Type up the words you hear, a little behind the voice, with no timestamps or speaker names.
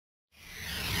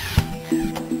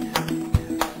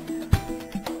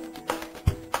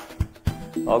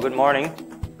Well, good morning.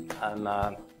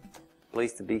 I'm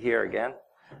pleased to be here again.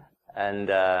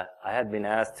 And I had been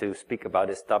asked to speak about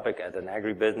this topic at an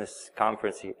agribusiness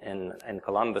conference in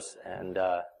Columbus, and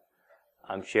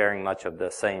I'm sharing much of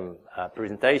the same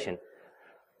presentation.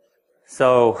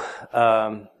 So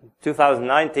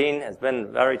 2019 has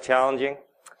been very challenging.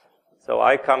 So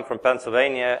I come from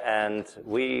Pennsylvania, and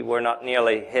we were not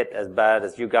nearly hit as bad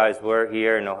as you guys were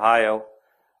here in Ohio.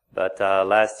 But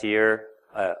last year,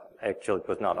 actually it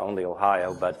was not only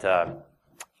Ohio, but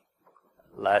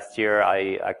last year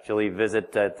I actually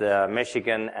visited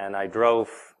Michigan, and I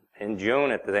drove in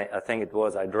June, I think it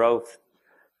was, I drove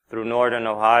through northern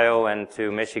Ohio and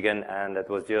to Michigan, and it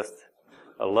was just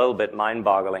a little bit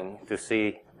mind-boggling to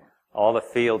see all the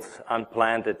fields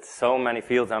unplanted, so many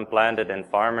fields unplanted, and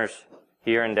farmers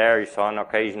here and there. You saw an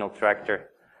occasional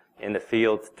tractor in the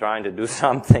field trying to do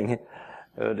something.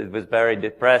 It was very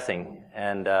depressing,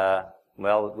 and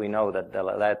well, we know that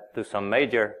led to some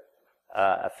major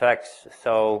effects.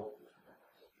 So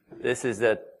this is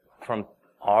from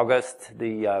August,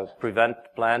 the prevent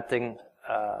planting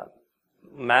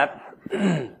map,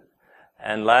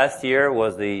 and last year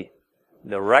was the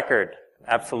record,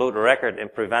 absolute record in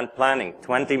prevent planting,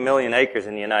 20 million acres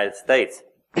in the United States.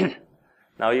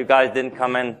 Now, you guys didn't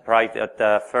come in right at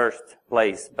the first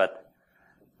place, but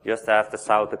just after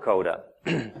South Dakota.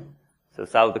 So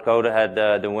South Dakota had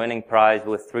the winning prize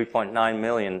with 3.9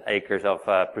 million acres of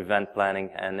prevent planting,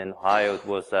 and in Ohio it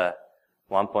was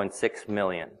 1.6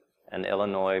 million, and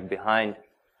Illinois behind.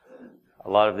 A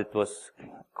lot of it was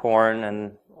corn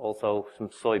and also some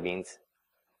soybeans.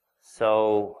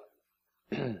 So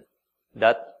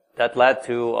that led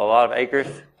to a lot of acres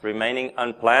remaining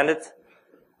unplanted,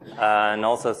 and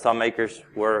also some acres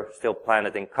were still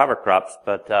planted in cover crops.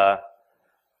 But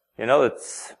you know,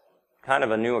 it's kind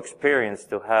of a new experience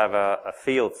to have a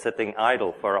field sitting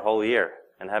idle for a whole year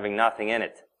and having nothing in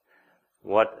it.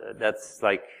 That's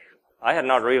like, I had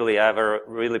not really ever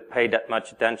really paid that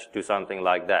much attention to something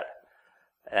like that.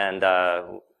 And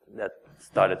that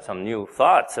started some new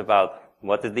thoughts about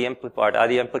what are the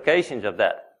implications of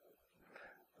that.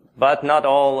 But not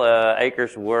all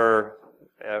acres were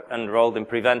enrolled in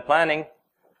prevent planting.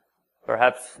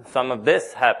 Perhaps some of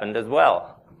this happened as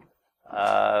well.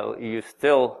 You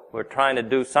still were trying to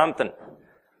do something.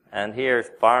 And here's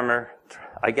farmer,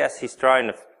 I guess he's trying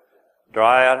to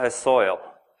dry out his soil.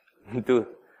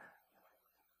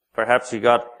 Perhaps he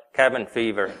got cabin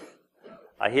fever.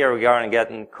 I hear we're going to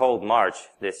get a cold March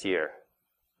this year,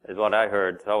 is what I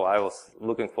heard. So I was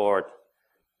looking forward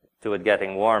to it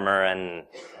getting warmer, and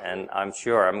I'm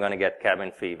sure I'm going to get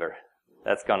cabin fever.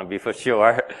 That's going to be for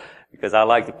sure, because I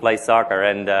like to play soccer,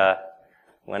 and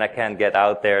when I can't get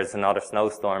out there, it's another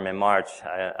snowstorm in March,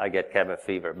 I get cabin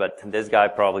fever. But this guy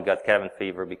probably got cabin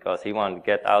fever because he wanted to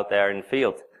get out there in the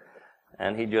field,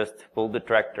 and he just pulled the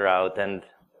tractor out and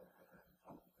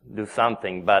do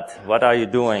something. But what are you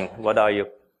doing? What are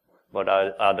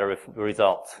the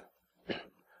results?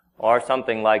 Or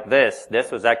something like this.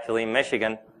 This was actually in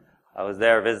Michigan. I was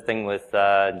there visiting with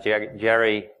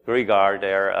Jerry Grigard,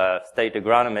 their state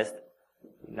agronomist,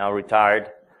 now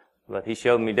retired. But he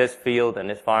showed me this field, and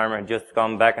this farmer had just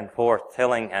gone back and forth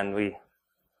tilling, and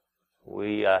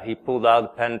he pulled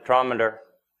out the penetrometer,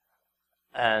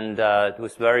 and it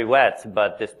was very wet,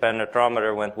 but this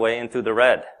penetrometer went way into the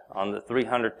red on the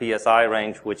 300 psi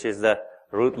range, which is the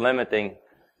root limiting,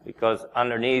 because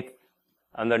underneath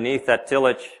that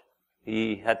tillage,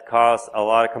 he had caused a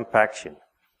lot of compaction.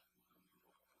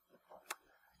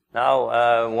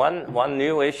 Now, one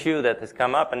new issue that has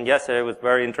come up, and yesterday was a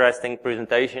very interesting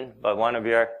presentation by one of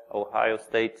your Ohio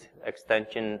State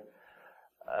Extension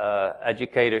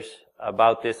educators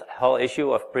about this whole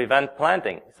issue of prevent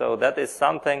planting. So that is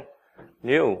something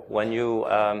new when you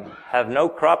have no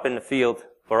crop in the field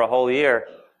for a whole year,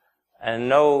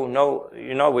 and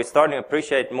we're starting to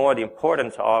appreciate more the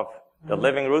importance of the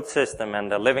living root system and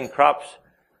the living crops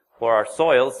for our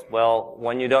soils. Well,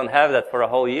 when you don't have that for a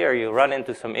whole year, you run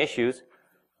into some issues.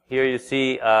 Here you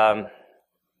see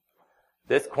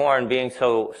this corn being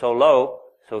so low,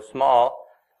 so small,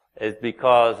 is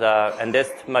because, and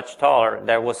this much taller,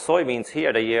 there was soybeans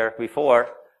here the year before,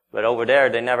 but over there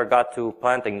they never got to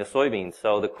planting the soybeans,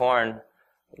 so the corn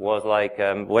was like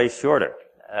way shorter.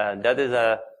 That is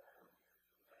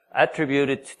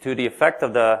attributed to the effect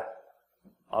of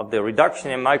the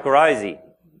reduction in mycorrhizae.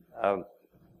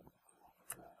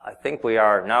 I think we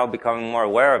are now becoming more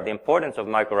aware of the importance of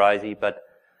mycorrhizae, but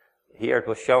here it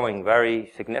was showing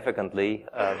very significantly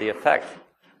the effect.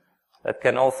 That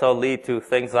can also lead to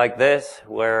things like this,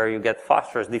 where you get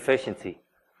phosphorus deficiency.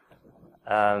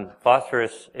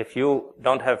 Phosphorus, if you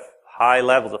don't have high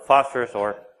levels of phosphorus, or,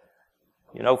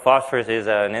 you know, phosphorus is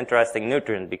an interesting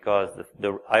nutrient because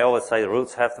I always say the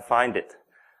roots have to find it.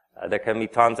 There can be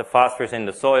tons of phosphorus in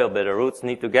the soil, but the roots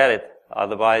need to get it.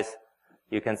 Otherwise,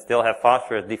 you can still have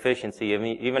phosphorus deficiency,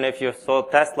 even if your soil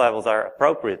test levels are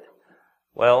appropriate.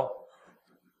 Well,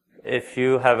 if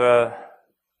you have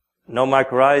no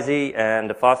mycorrhizae and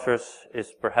the phosphorus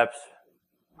is perhaps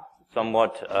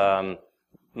somewhat,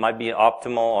 might be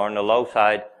optimal or on the low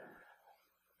side,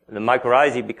 the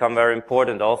mycorrhizae become very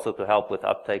important also to help with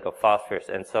uptake of phosphorus.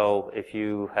 And so if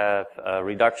you have a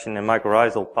reduction in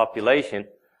mycorrhizal population,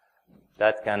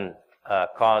 that can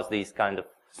cause these kind of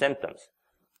symptoms.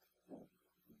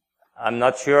 I'm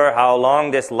not sure how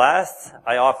long this lasts.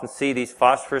 I often see these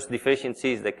phosphorus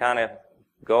deficiencies, they kind of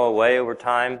go away over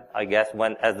time. I guess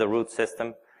as the root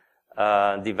system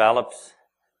develops,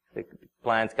 the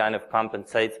plant kind of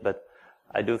compensates, but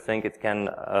I do think it can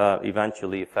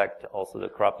eventually affect also the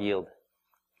crop yield.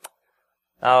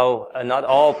 Now, not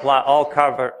all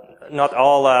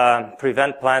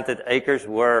prevent planted acres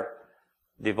were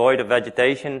devoid of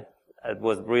vegetation. It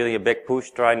was really a big push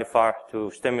trying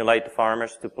to stimulate the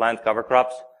farmers to plant cover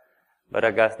crops, but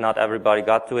I guess not everybody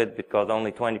got to it because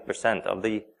only 20% of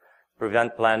the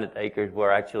prevent planted acres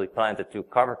were actually planted to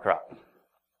cover crop.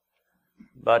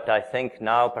 But I think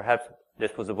now perhaps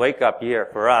this was a wake-up year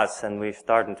for us, and we're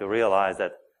starting to realize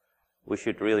that we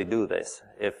should really do this.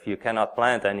 If you cannot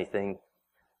plant anything,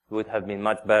 it would have been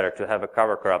much better to have a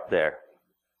cover crop there.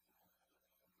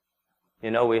 You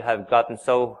know, we have gotten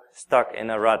so stuck in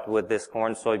a rut with this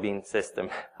corn-soybean system,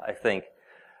 I think.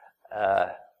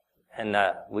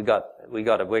 We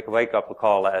got a wake-up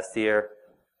call last year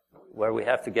where we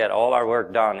have to get all our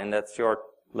work done in that short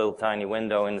little tiny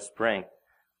window in the spring.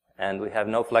 And we have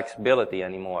no flexibility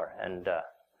anymore. And,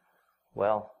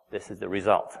 well, this is the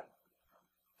result.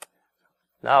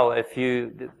 Now, if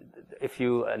you,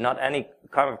 not any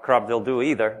cover crop will do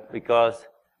either, because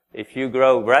if you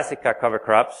grow brassica cover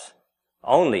crops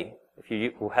only, if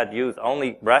you had used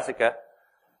only brassica,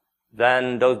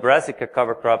 then those brassica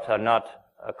cover crops are not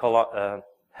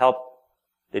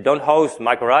they don't host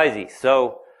mycorrhizae.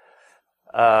 So,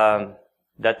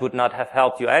 that would not have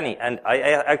helped you any. And I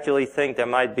actually think there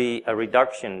might be a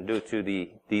reduction due to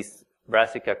these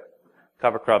brassica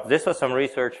cover crops. This was some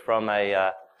research from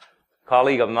a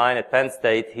colleague of mine at Penn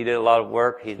State. He did a lot of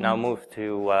work. He's now moved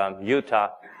to Utah.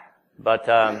 But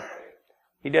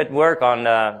he did work on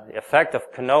the effect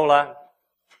of canola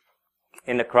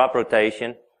in the crop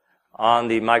rotation on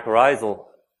the mycorrhizal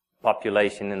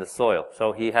population in the soil.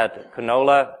 So he had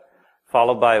canola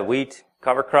followed by a wheat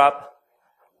cover crop,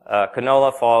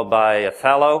 canola followed by a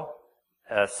fallow,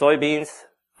 soybeans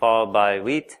followed by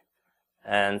wheat,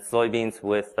 and soybeans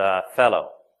with fallow.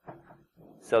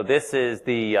 So this is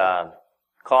the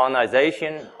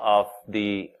colonization of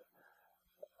the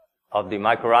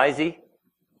mycorrhizae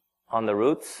on the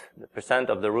roots, the percent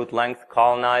of the root length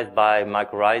colonized by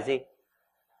mycorrhizae,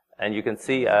 and you can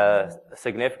see a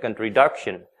significant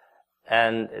reduction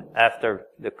and after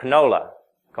the canola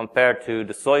compared to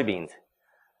the soybeans.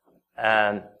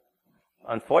 And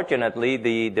unfortunately,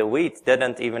 the wheat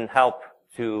didn't even help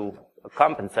to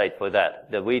compensate for that,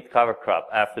 the wheat cover crop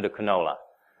after the canola.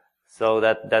 So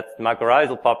that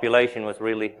mycorrhizal population was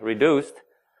really reduced.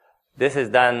 This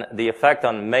is then the effect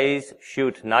on maize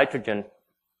shoot nitrogen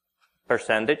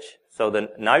percentage. So the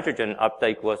nitrogen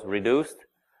uptake was reduced.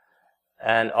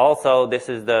 And also this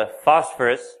is the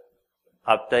phosphorus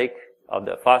uptake of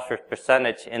the phosphorus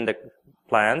percentage in the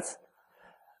plants.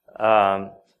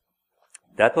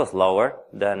 That was lower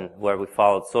than where we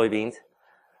followed soybeans.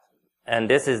 And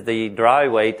this is the dry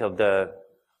weight of the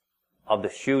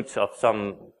shoots of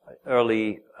some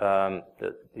early,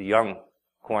 the young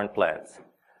corn plants.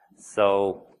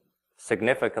 So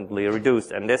significantly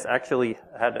reduced. And this actually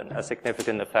had a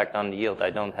significant effect on the yield. I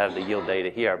don't have the yield data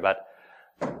here, but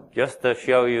just to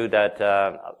show you that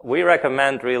we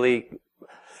recommend really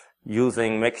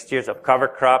using mixtures of cover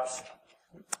crops.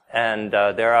 And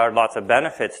there are lots of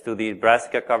benefits to the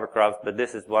brassica cover crops, but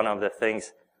this is one of the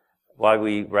things why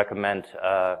we recommend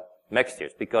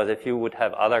mixtures. Because if you would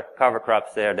have other cover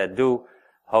crops there that do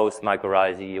host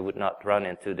mycorrhizae, you would not run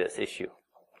into this issue.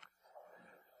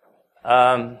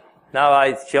 Now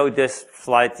I showed this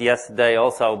slide yesterday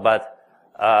also, but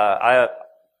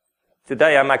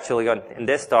today I'm actually in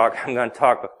this talk, I'm going to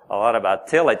talk a lot about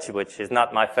tillage, which is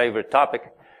not my favorite topic.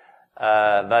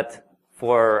 But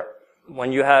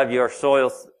when you have your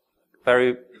soils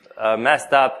very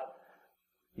messed up,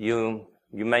 you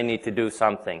may need to do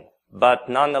something. But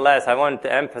nonetheless, I wanted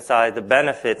to emphasize the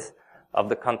benefits of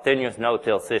the continuous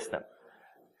no-till system.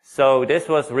 So this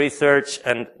was research,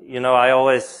 and I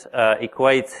always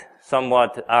equate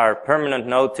somewhat our permanent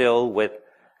no-till with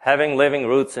having living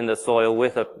roots in the soil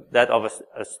with that of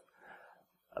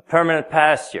a permanent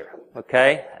pasture,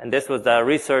 okay? And this was the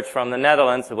research from the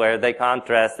Netherlands where they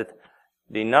contrasted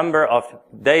the number of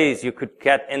days you could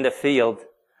get in the field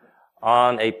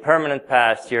on a permanent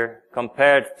pasture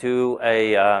compared to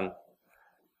a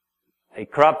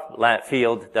crop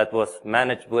field that was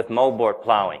managed with moldboard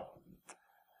plowing.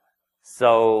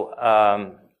 So,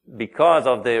 because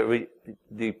of the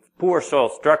poor soil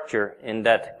structure in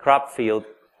that crop field,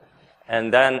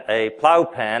 and then a plow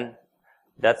pan,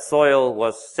 that soil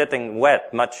was sitting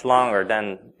wet much longer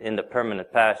than in the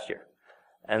permanent pasture.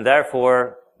 And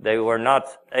therefore, they were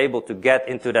not able to get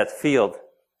into that field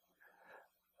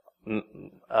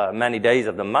many days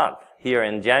of the month. Here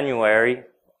in January,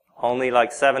 only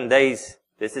like 7 days.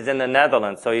 This is in the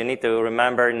Netherlands, so you need to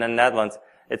remember in the Netherlands,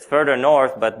 it's further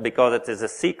north, but because it is a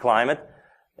sea climate,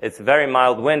 it's very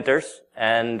mild winters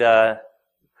and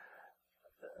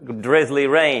drizzly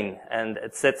rain, and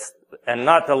and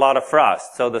not a lot of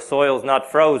frost. So the soil is not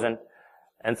frozen,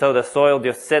 and so the soil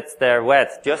just sits there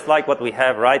wet, just like what we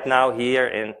have right now here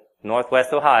in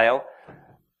Northwest Ohio.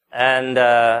 And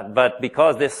but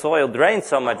because this soil drains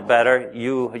so much better,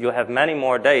 you have many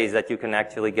more days that you can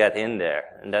actually get in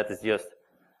there, and that is just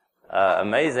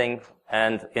amazing.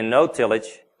 And in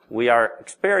no-tillage, we are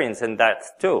experiencing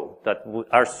that too, that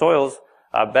our soils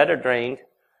are better drained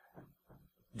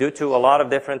due to a lot of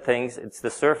different things. It's the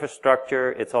surface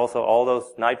structure, it's also all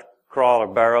those night crawler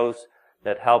burrows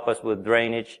that help us with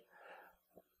drainage,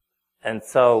 and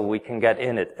so we can get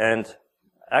in it. And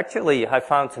actually, I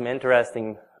found some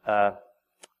interesting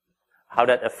how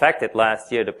that affected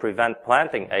last year to prevent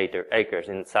planting acres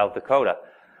in South Dakota.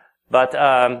 But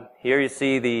here you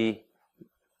see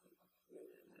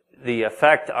the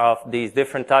effect of these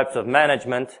different types of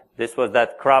management. This was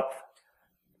that cropland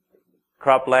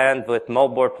with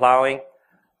moldboard plowing.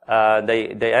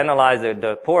 They analyzed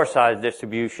the pore size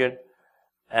distribution,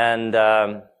 and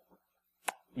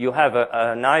you have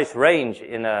a nice range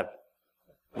in a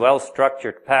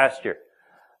well-structured pasture.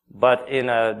 But in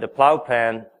the plow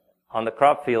pan on the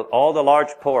crop field, all the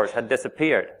large pores had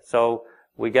disappeared. So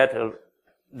we get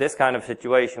this kind of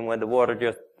situation when the water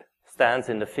just stands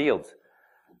in the fields.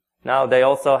 Now, they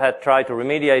also had tried to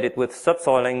remediate it with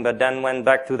subsoiling, but then went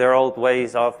back to their old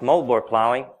ways of moldboard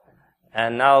plowing.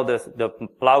 And now the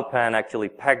plow pan actually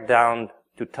packed down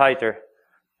to tighter,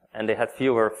 and they had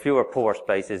fewer pore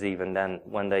spaces even than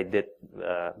when they did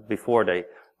before they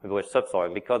were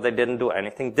subsoiling, because they didn't do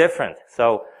anything different.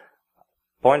 So,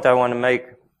 point I want to make,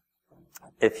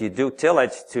 if you do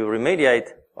tillage to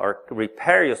remediate or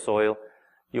repair your soil,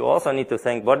 you also need to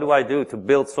think, what do I do to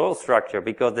build soil structure?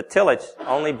 Because the tillage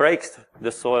only breaks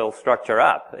the soil structure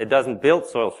up. It doesn't build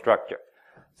soil structure.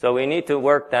 So we need to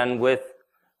work then with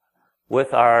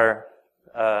our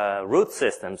root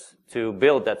systems to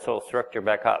build that soil structure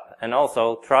back up. And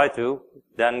also try to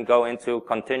then go into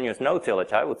continuous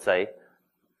no-tillage, I would say.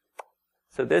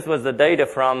 So this was the data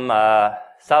from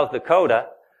South Dakota.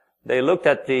 They looked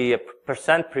at the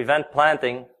percent prevent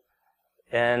planting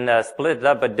and split it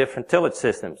up at different tillage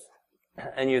systems.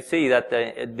 And you see that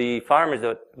the farmers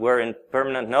that were in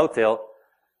permanent no-till,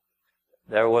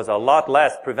 there was a lot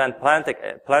less prevent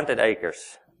planted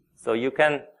acres. So you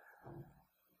can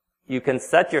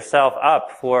set yourself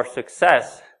up for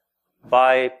success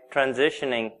by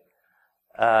transitioning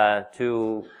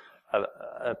to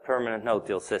a permanent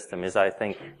no-till system, is I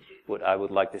think what I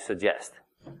would like to suggest.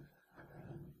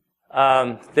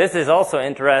 This is also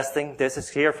interesting. This is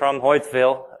here from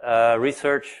Hoytville,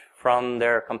 research from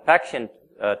their compaction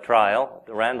trial.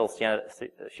 Randall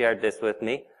shared this with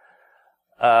me.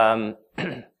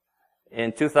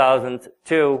 In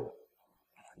 2002,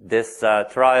 this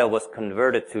trial was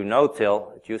converted to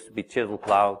no-till. It used to be chisel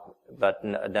plow, but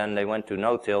then they went to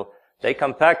no-till. They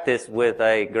compact this with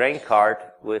a grain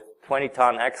cart with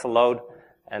 20-ton axle load,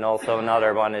 and also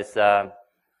another one is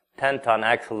 10-ton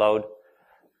axle load.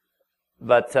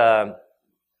 But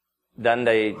then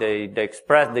they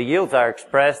express, the yields are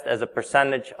expressed as a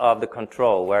percentage of the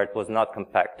control where it was not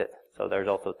compacted. So there's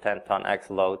also 10-ton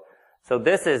axle load. So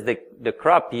this is the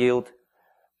crop yield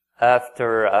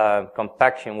after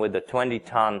compaction with the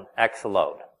 20-ton axle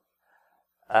load.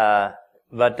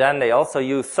 But then they also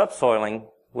use subsoiling,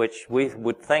 which we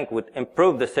would think would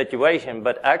improve the situation,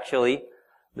 but actually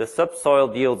the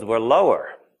subsoiled yields were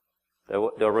lower.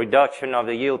 The reduction of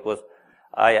the yield was,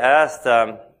 I asked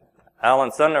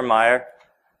Alan Sundermeyer,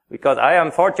 because I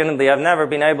unfortunately have never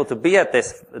been able to be at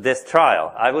this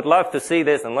trial. I would love to see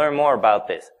this and learn more about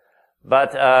this.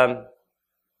 But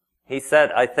he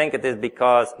said, I think it is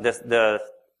because the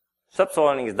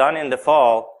subsoiling is done in the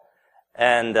fall,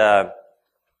 and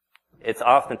it's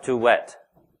often too wet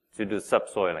to do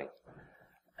subsoiling.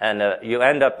 And you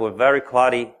end up with very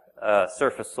cloddy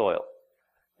surface soil.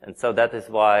 And so that is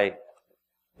why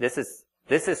this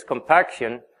is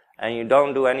compaction, and you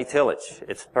don't do any tillage.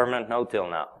 It's permanent no-till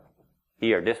now.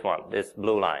 Here, this one, this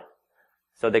blue line.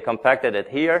 So they compacted it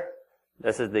here.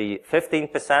 This is the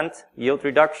 15% yield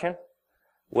reduction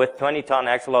with 20-ton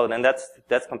axle load, and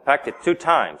that's compacted 2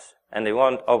 times. And they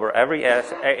want over every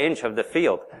inch of the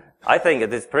field. I think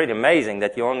it is pretty amazing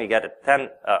that you only get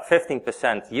a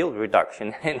 15% yield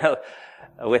reduction,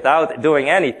 without doing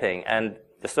anything. And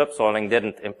the subsoiling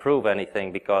didn't improve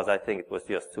anything because I think it was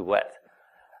just too wet.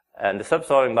 And the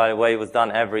subsoiling, by the way, was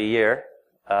done every year.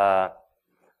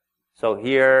 So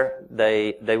here,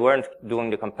 they weren't doing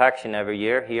the compaction every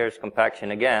year. Here's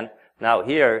compaction again. Now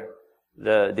here,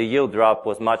 the yield drop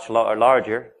was much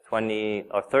larger, 20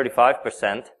 or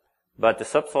 35%, but the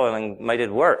subsoiling made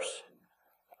it worse.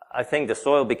 I think the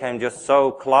soil became just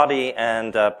so cloddy,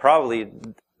 and probably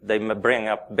they bring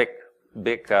up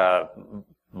big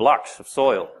blocks of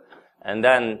soil. And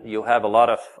then you have a lot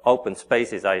of open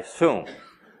spaces, I assume.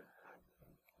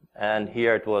 And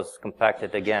here it was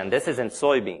compacted again. This is in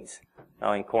soybeans.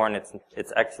 Now in corn,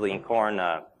 it's actually in corn.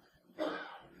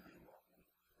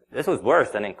 This was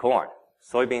worse than in corn.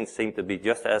 Soybeans seem to be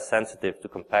just as sensitive to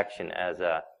compaction as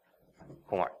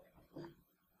corn.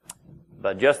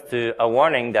 But just a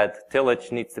warning that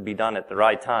tillage needs to be done at the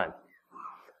right time.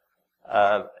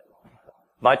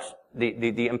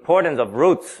 The importance of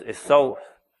roots is so,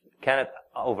 cannot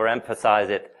overemphasize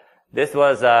it. This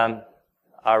was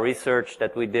our research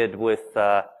that we did with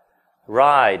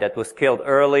rye that was killed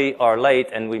early or late,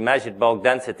 and we measured bulk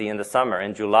density in the summer,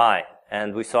 in July.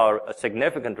 And we saw a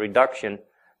significant reduction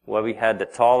where we had the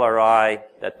taller rye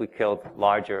that we killed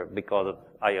larger because of,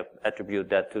 I attribute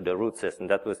that to the root system.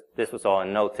 This was all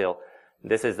in no-till.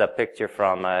 This is a picture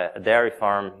from a dairy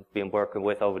farm been working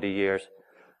with over the years,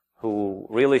 who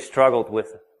really struggled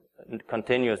with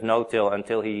continuous no-till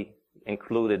until he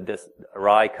included this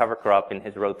rye cover crop in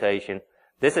his rotation.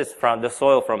 This is from the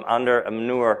soil from under a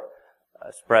manure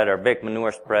spreader, big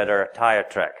manure spreader, tire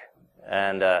track.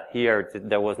 And here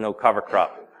there was no cover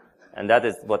crop. And that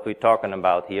is what we're talking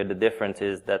about here. The difference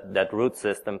is that root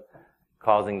system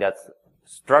causing that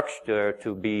structure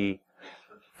to be,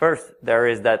 first there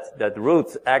is that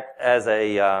roots act as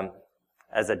a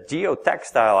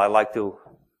geotextile, I like to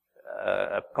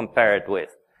compare it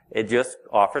with. It just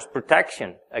offers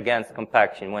protection against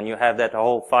compaction when you have that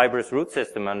whole fibrous root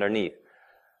system underneath.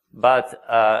 But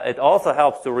it also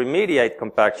helps to remediate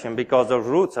compaction because those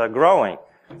roots are growing.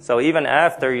 So even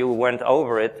after you went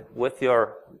over it with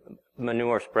your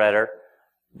manure spreader,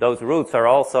 those roots are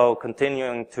also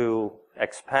continuing to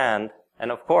expand.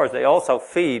 And of course, they also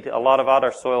feed a lot of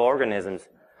other soil organisms.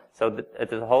 So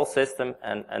it is a whole system,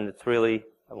 and it's really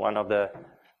one of the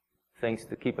things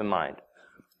to keep in mind.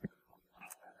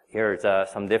 Here's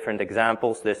some different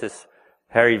examples. This is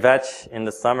hairy vetch in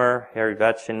the summer, hairy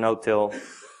vetch in no-till.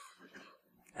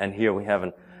 And here we have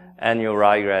an annual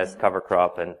ryegrass cover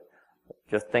crop, and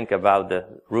just think about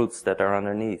the roots that are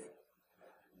underneath.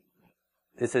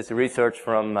 This is research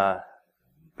from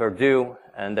Purdue,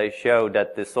 and they showed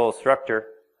that the soil structure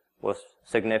was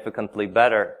significantly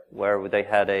better where they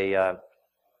had a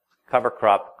cover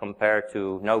crop compared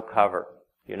to no cover.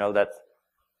 You know, that's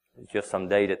just some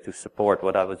data to support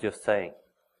what I was just saying.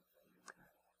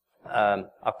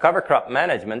 Our cover crop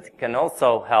management can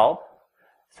also help.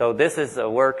 So this is a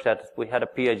work that we had a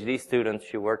PhD student.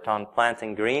 She worked on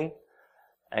planting green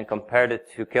and compared it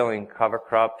to killing cover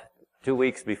crop 2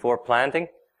 weeks before planting.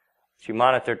 She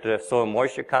monitored the soil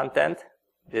moisture content.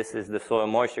 This is the soil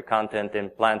moisture content in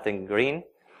planting green.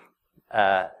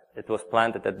 It was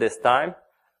planted at this time.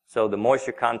 So the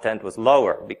moisture content was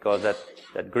lower because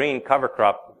that green cover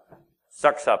crop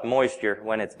sucks up moisture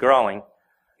when it's growing.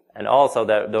 And also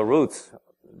the roots,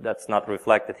 that's not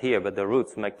reflected here, but the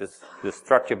roots make the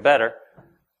structure better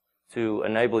to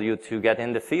enable you to get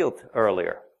in the field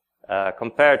earlier.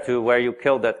 Compared to where you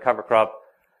killed that cover crop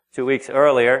 2 weeks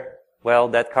earlier, well,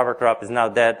 that cover crop is now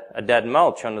a dead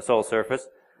mulch on the soil surface,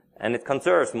 and it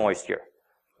conserves moisture.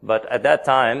 But at that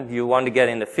time, you want to get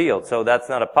in the field, so that's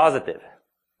not a positive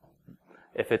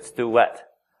if it's too wet.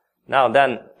 Now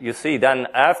then, you see, then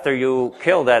after you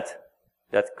kill that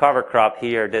cover crop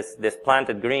here, this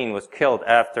planted green was killed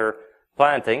after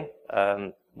planting,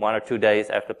 1 or 2 days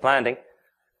after planting,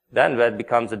 then that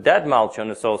becomes a dead mulch on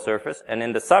the soil surface, and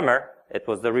in the summer, it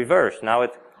was the reverse. Now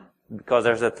because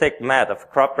there's a thick mat of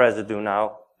crop residue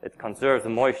now, it conserves the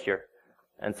moisture,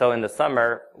 And so in the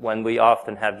summer, when we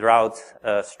often have drought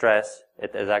stress,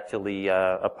 it is actually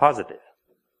a positive.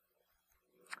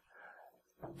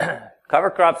 Cover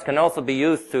crops can also be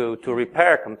used to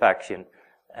repair compaction.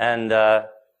 And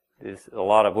there's a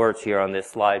lot of words here on this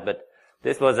slide, but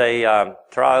this was a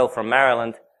trial from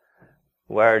Maryland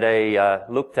where they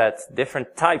looked at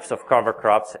different types of cover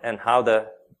crops and how the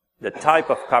type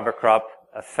of cover crop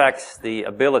affects the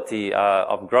ability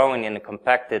of growing in a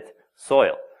compacted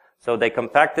soil. So they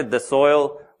compacted the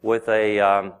soil with a,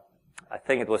 I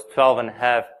think it was 13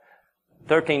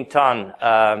 ton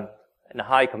in a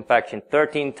high compaction,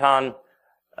 13 ton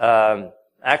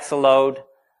axle load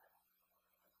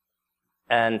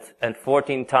and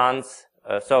 14 tons.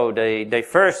 So they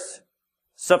first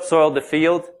subsoiled the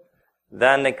field,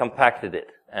 then they compacted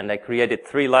it, and they created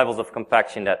 3 levels of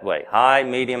compaction that way: high,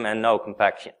 medium, and no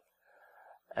compaction.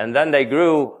 And then they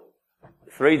grew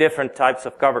 3 different types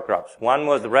of cover crops. One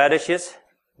was radishes,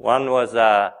 one was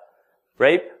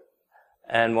rape,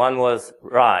 and one was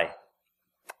rye.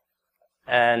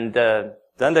 And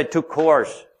then they took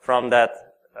cores from that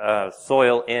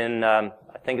soil in, I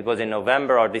think it was in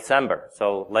November or December,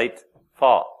 so late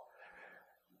fall.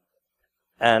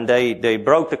 And they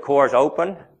broke the cores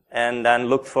open and then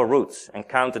looked for roots and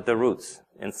counted the roots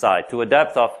inside to a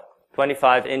depth of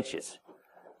 25 inches.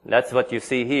 That's what you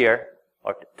see here,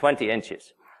 or 20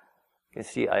 inches. You can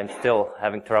see I'm still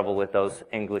having trouble with those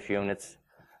English units.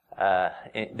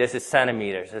 This is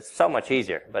centimeters. It's so much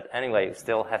easier. But anyway, you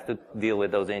still have to deal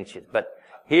with those inches. But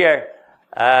here,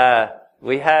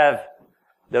 we have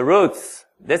the roots.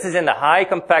 This is in the high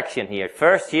compaction here.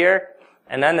 First year,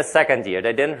 and then the second year.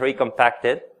 They didn't recompact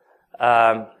it.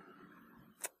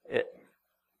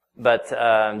 But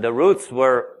the roots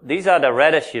were, these are the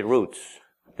reddish roots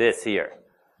this year.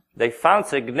 They found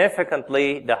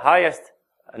significantly the highest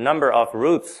number of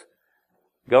roots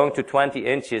going to 20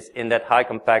 inches in that high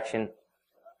compaction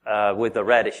with the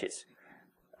radishes.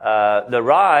 The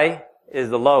rye is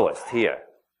the lowest here.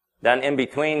 Then in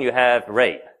between you have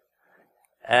rape.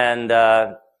 And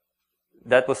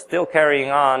that was still carrying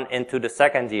on into the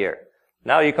second year.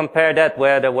 Now you compare that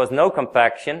where there was no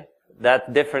compaction,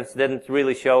 that difference didn't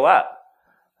really show up.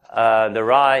 The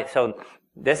rye, so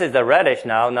this is the radish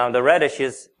now. Now the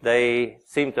radishes, they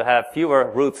seem to have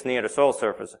fewer roots near the soil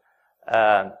surface,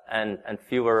 and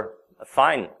fewer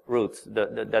fine roots.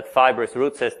 That fibrous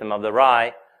root system of the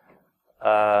rye,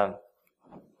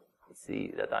 let's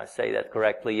see that I say that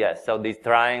correctly, yes. So these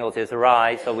triangles is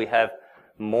rye, so we have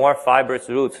more fibrous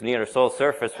roots near the soil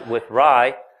surface with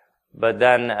rye, but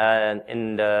then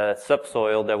in the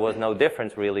subsoil there was no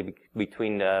difference really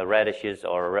between the radishes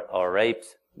or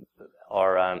rapes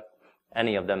or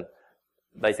any of them,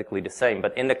 basically the same.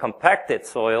 But in the compacted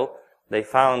soil, they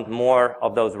found more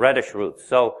of those reddish roots.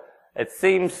 So it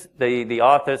seems the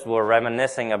authors were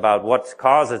reminiscing about what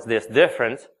causes this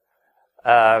difference.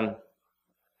 Of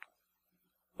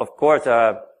course,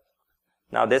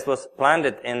 now this was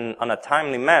planted on a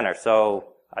timely manner,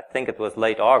 so I think it was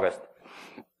late August.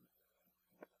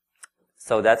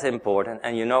 So that's important.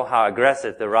 And you know how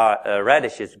aggressive the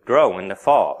radishes grow in the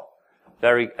fall.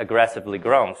 Very aggressively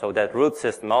grown. So that root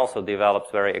system also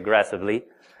develops very aggressively.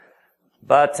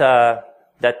 But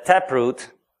that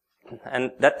taproot,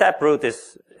 and that taproot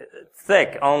is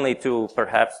thick only to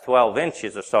perhaps 12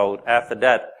 inches or so. After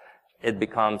that, it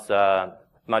becomes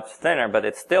much thinner, but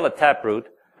it's still a taproot.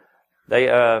 They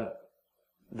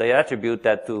attribute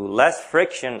that to less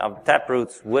friction of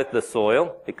taproots with the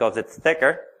soil because it's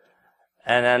thicker,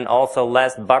 and then also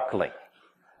less buckling.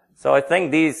 So I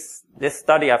think this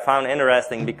study I found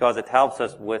interesting because it helps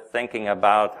us with thinking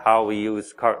about how we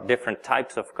use different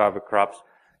types of cover crops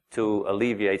to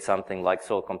alleviate something like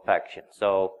soil compaction.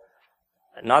 So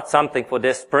not something for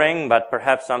this spring, but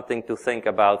perhaps something to think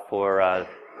about for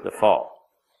the fall.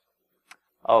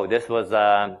 Oh, this was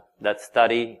that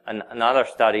study, another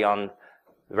study on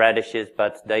radishes,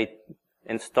 but they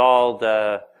installed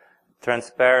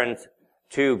transparent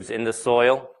tubes in the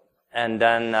soil and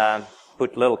then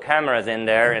put little cameras in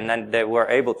there, and then they were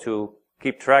able to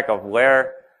keep track of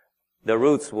where the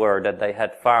roots were that they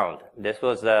had found. This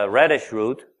was a radish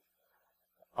root.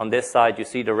 On this side you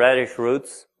see the radish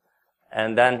roots,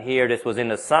 and then here this was in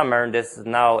the summer. This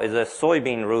now is a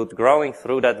soybean root growing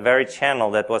through that very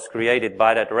channel that was created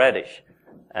by that radish,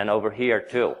 and over here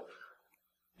too.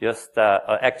 Just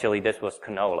actually this was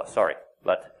canola, sorry,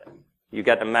 but you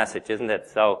get the message, isn't it?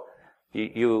 So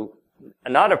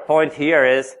another point here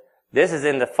is this is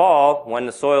in the fall when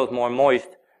the soil is more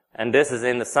moist, and this is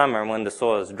in the summer when the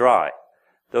soil is dry.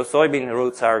 Those soybean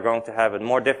roots are going to have a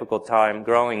more difficult time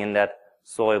growing in that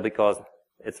soil because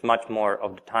it's much more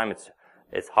of the time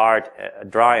it's hard,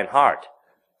 dry and hard.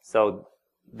 So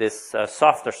this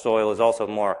softer soil is also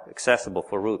more accessible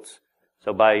for roots.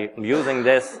 So by using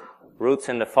this roots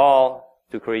in the fall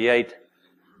to create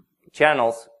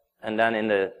channels, and then in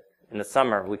the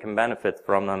summer we can benefit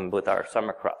from them with our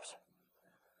summer crops.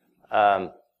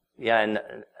 And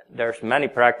there's many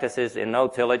practices in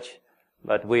no-tillage,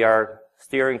 but we are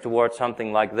steering towards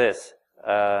something like this,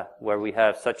 where we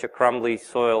have such a crumbly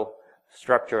soil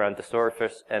structure at the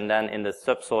surface, and then in the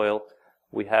subsoil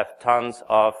we have tons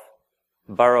of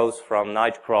burrows from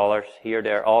night crawlers. Here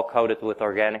they're all coated with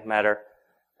organic matter,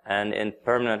 and in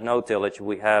permanent no-tillage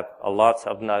we have a lot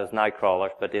of those night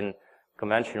crawlers, but in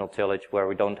conventional tillage, where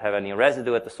we don't have any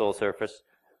residue at the soil surface,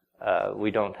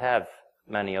 we don't have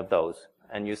many of those.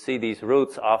 And you see these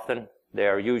roots often, they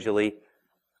are usually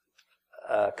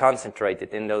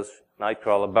concentrated in those night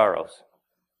crawler burrows.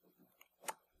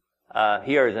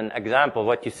 Here is an example of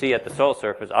what you see at the soil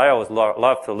surface. I always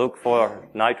love to look for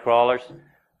night crawlers.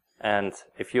 And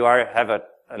if you have a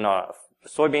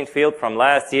soybean field from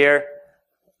last year,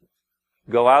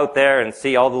 go out there and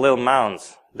see all the little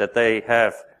mounds that they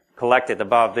have collected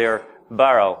above their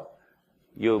burrow.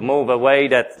 You move away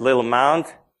that little mound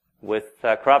with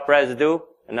crop residue,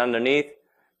 and underneath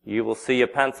you will see a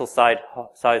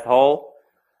pencil-sized hole,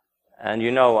 and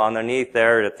you know underneath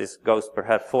there that this goes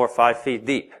perhaps 4 or 5 feet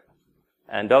deep.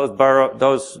 And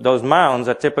those mounds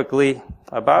are typically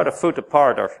about a foot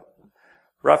apart, or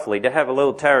roughly. They have a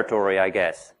little territory, I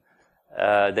guess.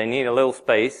 They need a little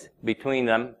space between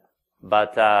them,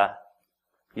 but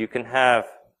you can have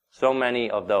so many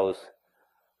of those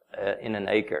in an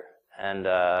acre, and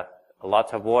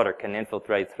lots of water can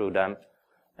infiltrate through them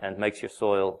and makes your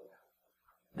soil,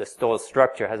 the soil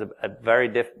structure has a very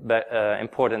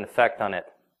important effect on it.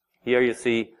 Here you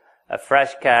see a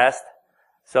fresh cast.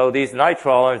 So these night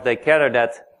crawlers, they gather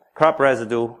that crop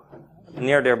residue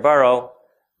near their burrow,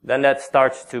 then that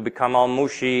starts to become all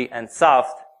mushy and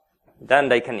soft, then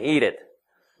they can eat it.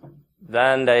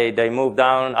 Then they move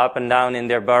down, up and down in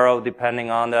their burrow, depending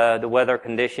on the weather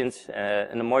conditions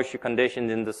and the moisture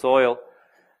conditions in the soil.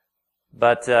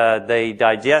 But they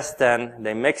digest then,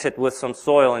 they mix it with some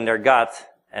soil in their gut,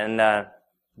 and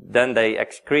then they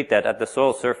excrete that at the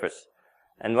soil surface.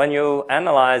 And when you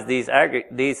analyze these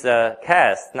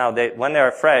casts, now when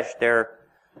they're fresh,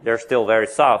 they're still very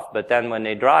soft, but then when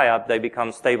they dry up, they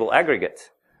become stable aggregates.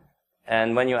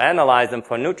 And when you analyze them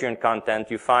for nutrient content,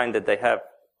 you find that they have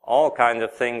all kinds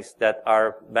of things that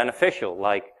are beneficial,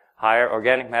 like higher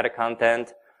organic matter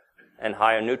content and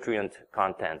higher nutrient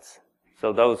contents.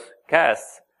 So those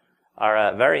casts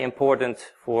are very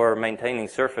important for maintaining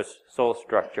surface soil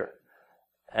structure,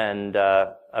 and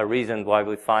a reason why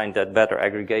we find that better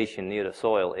aggregation near the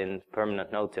soil in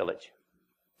permanent no-tillage.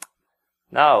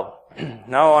 Now I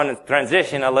want to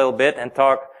transition a little bit and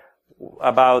talk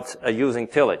about using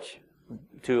tillage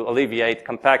to alleviate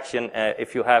compaction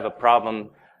if you have a problem,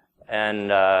 and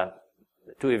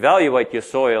to evaluate your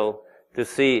soil to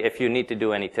see if you need to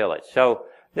do any tillage. So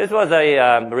this was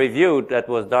a review that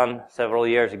was done several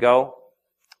years ago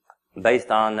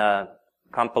based on a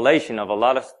compilation of a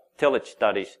lot of tillage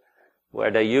studies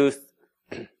where they used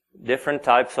different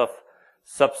types of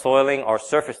subsoiling or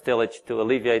surface tillage to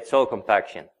alleviate soil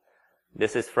compaction.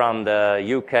 This is from the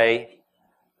UK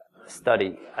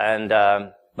study, and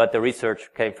but the research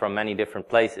came from many different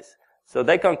places. So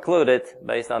they concluded,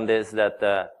 based on this,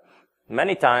 that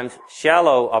many times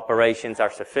shallow operations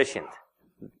are sufficient.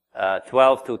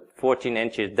 12 to 14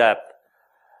 inches depth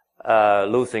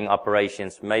loosing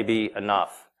operations may be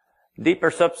enough.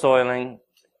 Deeper subsoiling,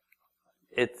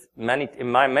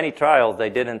 in my many trials, they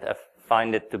didn't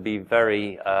find it to be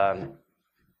very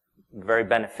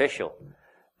beneficial.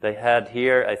 They had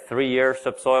here a 3-year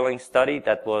subsoiling study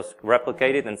that was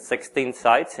replicated in 16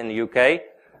 sites in the UK.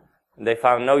 They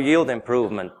found no yield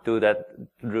improvement due to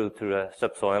the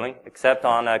subsoiling, except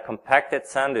on a compacted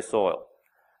sandy soil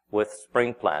with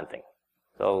spring planting.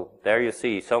 So there you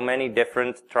see so many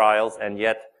different trials, and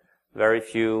yet very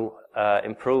few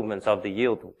improvements of the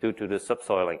yield due to the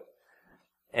subsoiling.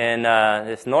 In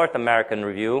this North American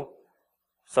review,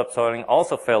 subsoiling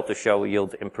also failed to show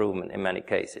yield improvement in many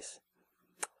cases.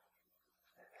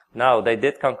 Now, they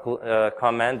did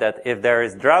comment that if there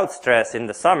is drought stress in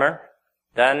the summer,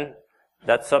 then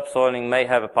that subsoiling may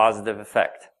have a positive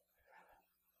effect.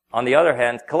 On the other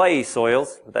hand, clayey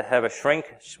soils that have a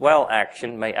shrink-swell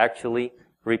action may actually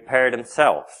repair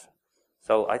themselves.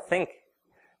 So I think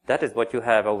that is what you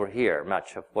have over here.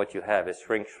 Much of what you have is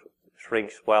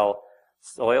shrink-swell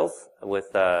soils with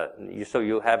so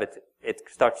you have it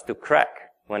starts to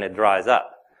crack when it dries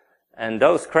up. And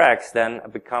those cracks then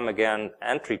become again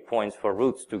entry points for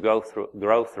roots to grow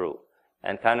through.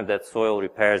 And kind of that soil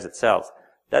repairs itself.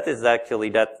 That is actually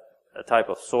that type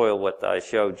of soil what I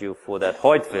showed you for that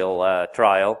Hoytville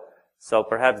trial. So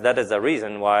perhaps that is a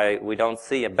reason why we don't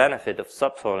see a benefit of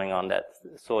subsoiling on that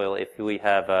soil if we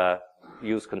have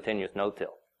used continuous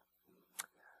no-till.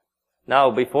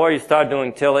 Now, before you start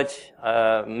doing tillage,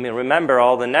 remember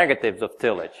all the negatives of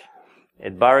tillage.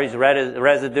 It buries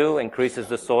residue, increases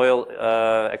the soil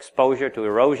exposure to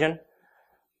erosion.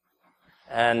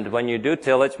 And when you do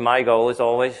tillage, my goal is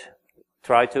always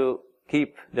try to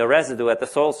keep the residue at the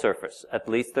soil surface, at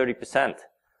least 30%.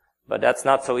 But that's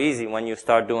not so easy when you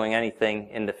start doing anything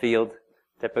in the field.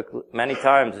 Typically, many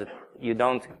times you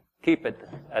don't keep it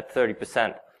at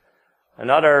 30%.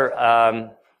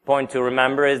 Another point to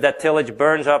remember is that tillage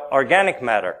burns up organic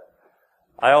matter.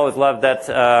 I always love that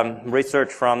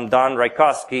research from Don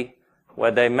Rajkowski,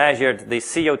 where they measured the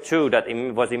CO2 that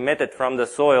was emitted from the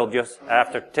soil just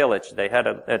after tillage. They had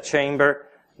a chamber,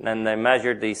 and then they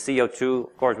measured the CO2.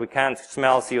 Of course, we can't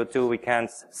smell CO2, we can't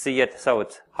see it, so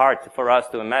it's hard for us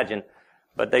to imagine.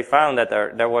 But they found that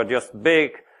there were just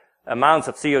big amounts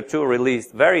of CO2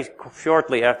 released very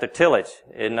shortly after tillage,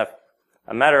 in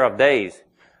a matter of days.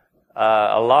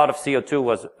 A lot of CO2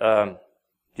 was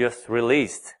just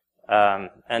released.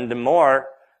 And the more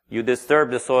you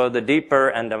disturb the soil, the deeper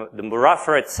and the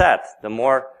rougher it sat, the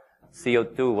more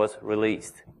CO2 was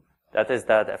released. That is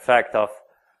that effect of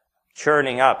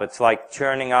churning up. It's like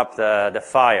churning up the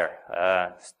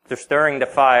fire, stirring the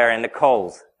fire in the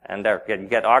coals, and there you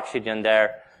get oxygen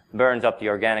there, burns up the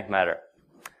organic matter.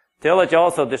 Tillage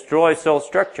also destroys soil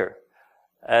structure.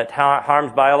 It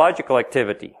harms biological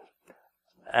activity,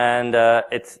 and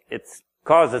it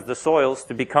causes the soils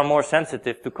to become more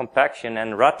sensitive to compaction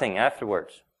and rutting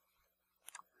afterwards.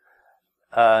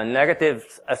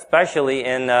 Negatives, especially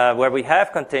in where we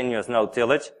have continuous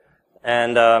no-tillage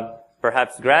and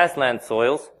perhaps grassland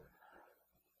soils.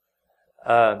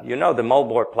 The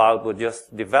moldboard plow would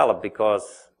just develop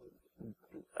because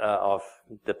of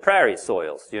the prairie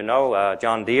soils.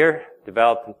 John Deere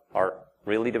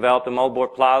really developed a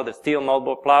moldboard plow, the steel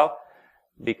moldboard plow,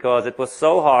 because it was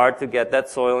so hard to get that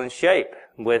soil in shape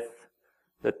with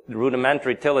the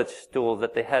rudimentary tillage tools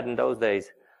that they had in those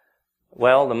days.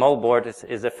 Well, the moldboard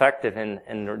is effective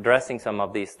in addressing some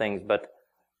of these things, but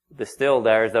still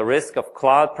there's a risk of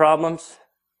clod problems,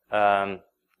 the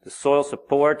soil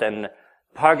support and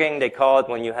pugging, they call it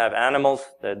when you have animals,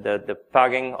 the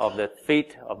pugging of the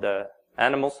feet of the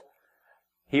animals.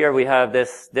 Here we have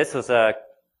this was a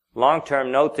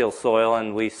long-term no-till soil,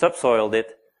 and we subsoiled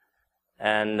it,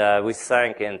 and we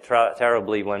sank in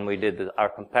terribly when we did our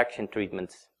compaction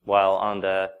treatments, while on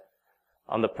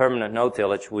the permanent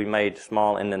no-tillage, we made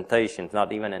small indentations,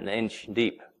 not even an inch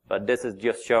deep. But this is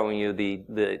just showing you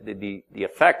the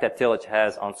effect that tillage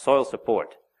has on soil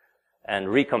support and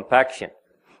recompaction.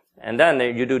 And then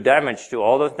you do damage to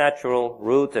all those natural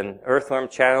root and earthworm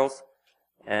channels.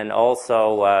 And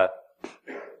also,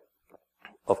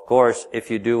 of course, if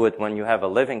you do it when you have a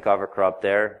living cover crop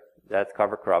there, that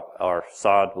cover crop or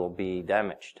sod will be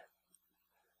damaged.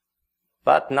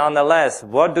 But nonetheless,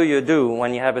 what do you do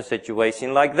when you have a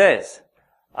situation like this?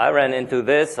 I ran into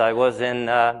this. I was in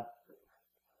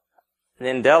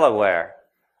Delaware.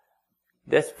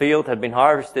 This field had been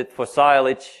harvested for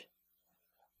silage,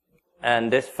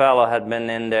 and this fellow had been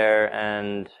in there,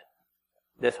 and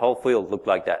this whole field looked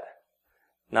like that.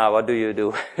 Now, what do you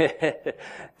do?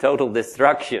 Total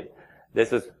destruction.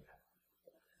 This is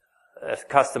a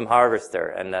custom harvester,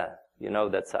 and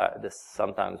that's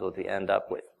sometimes what we end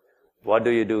up with. What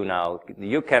do you do now?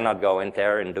 You cannot go in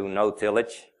there and do no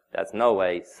tillage. That's no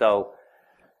way. So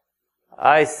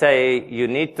I say you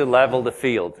need to level the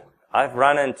field. I've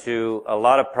run into a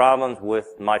lot of problems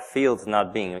with my fields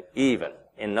not being even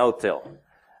in no-till.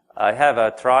 I have a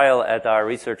trial at our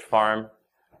research farm.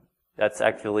 That's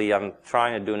actually, I'm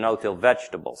trying to do no-till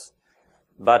vegetables.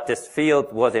 But this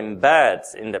field was in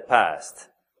beds in the past.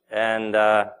 And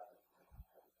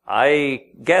I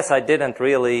guess I didn't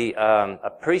really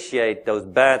appreciate those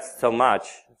beds so much,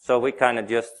 so we kind of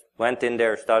just went in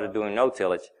there and started doing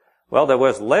no-tillage. Well, there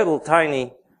was little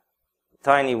tiny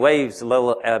waves,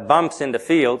 little bumps in the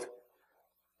field,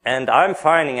 and I'm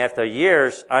finding after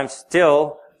years I'm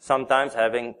still sometimes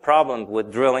having problems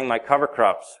with drilling my cover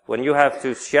crops. When you have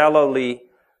to shallowly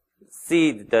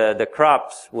seed the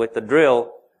crops with the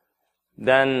drill,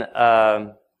 then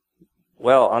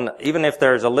even if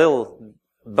there's a little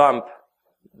bump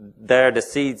there, the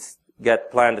seeds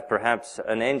get planted perhaps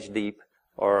an inch deep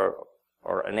or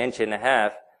an inch and a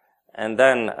half, and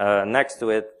then next to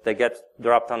it they get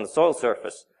dropped on the soil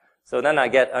surface. So then I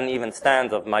get uneven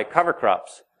stands of my cover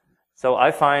crops. So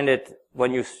I find it,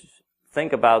 when you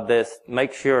think about this,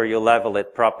 make sure you level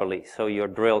it properly so your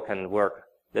drill can work.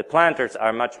 The planters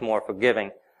are much more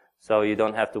forgiving, so you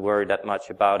don't have to worry that much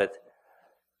about it.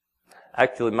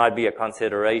 Actually, it might be a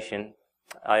consideration.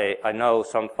 I know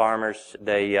some farmers,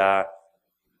 they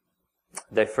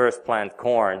first plant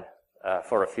corn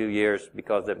for a few years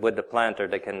because with the planter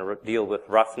they can deal with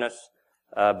roughness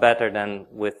better than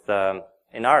with,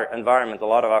 in our environment, a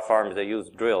lot of our farmers, they use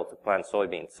drill to plant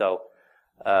soybeans. So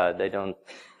they don't,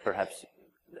 perhaps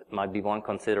it might be one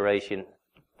consideration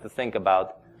to think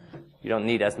about. You don't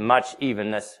need as much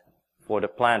evenness for the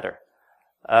planter.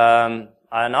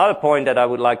 Another point that I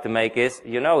would like to make is,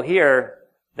 here,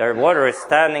 the water is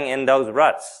standing in those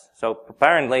ruts. So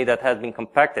apparently that has been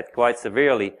compacted quite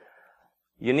severely.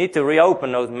 You need to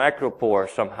reopen those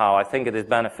macropores somehow. I think it is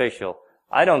beneficial.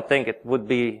 I don't think it would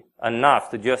be enough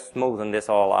to just smoothen this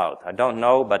all out. I don't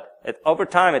know, but over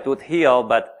time it would heal,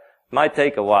 but it might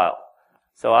take a while.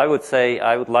 So I would say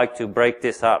I would like to break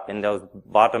this up in those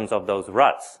bottoms of those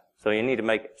ruts. So you need to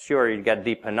make sure you get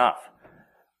deep enough.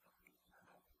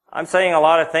 I'm saying a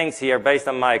lot of things here based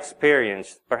on my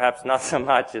experience. Perhaps not so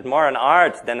much. It's more an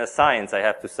art than a science, I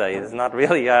have to say. It's not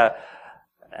really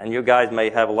and you guys may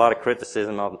have a lot of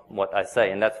criticism of what I say,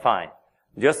 and that's fine.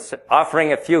 Just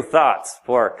offering a few thoughts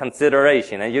for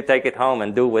consideration, and you take it home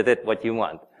and do with it what you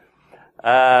want.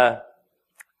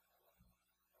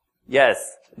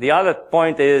 Yes, the other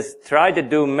point is try to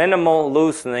do minimal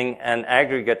loosening and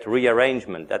aggregate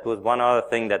rearrangement. That was one other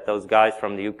thing that those guys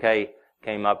from the UK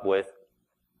came up with.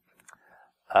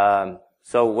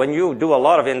 So when you do a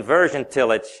lot of inversion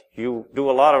tillage, you do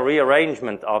a lot of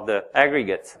rearrangement of the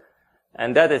aggregates.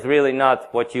 And that is really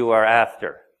not what you are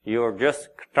after. You're just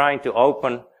trying to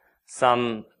open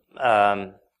some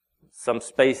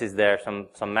spaces there,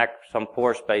 some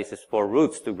pore spaces for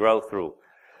roots to grow through.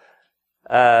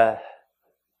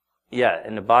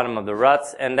 In the bottom of the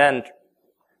ruts. And then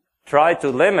try to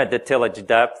limit the tillage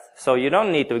depth. So you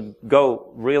don't need to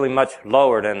go really much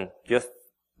lower than just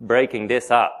breaking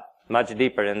this up. Much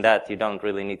deeper than that, you don't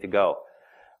really need to go.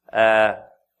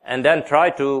 And then try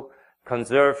to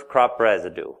conserve crop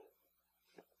residue.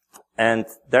 And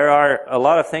there are a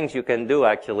lot of things you can do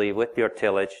actually with your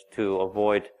tillage to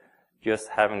avoid just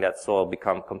having that soil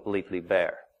become completely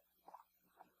bare.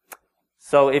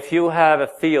 So if you have a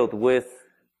field with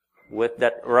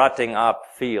that rutting up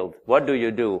field, what do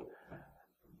you do?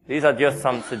 These are just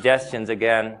some suggestions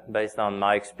again based on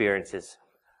my experiences.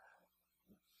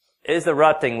 Is the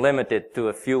rutting limited to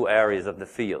a few areas of the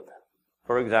field?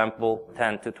 For example,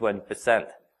 10 to 20%.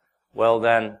 Well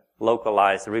then,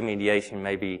 localized remediation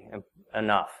may be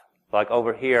enough. Like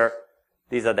over here,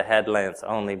 these are the headlands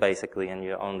only basically, and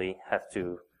you only have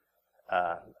to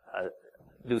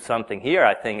do something here.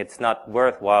 I think it's not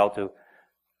worthwhile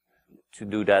to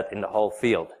do that in the whole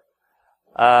field.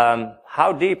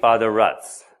 How deep are the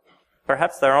ruts?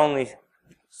 Perhaps they're only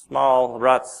small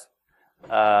ruts,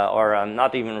 or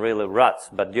not even really ruts,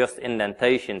 but just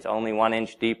indentations, only 1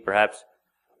 inch deep perhaps.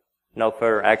 No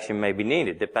further action may be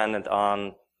needed, dependent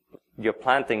on your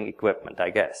planting equipment, I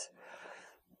guess.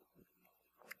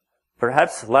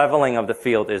 Perhaps leveling of the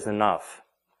field is enough.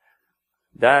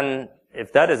 Then,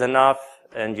 if that is enough,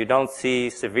 and you don't see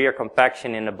severe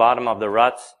compaction in the bottom of the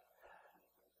ruts,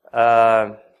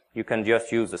 you can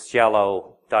just use a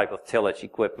shallow type of tillage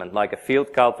equipment, like a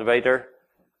field cultivator,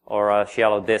 or a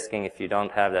shallow disking if you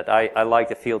don't have that. I like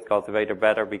the field cultivator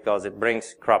better because it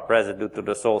brings crop residue to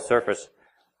the soil surface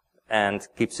and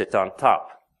keeps it on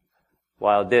top,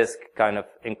 while disc kind of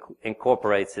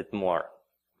incorporates it more.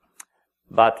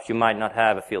 But you might not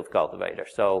have a field cultivator,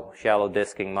 so shallow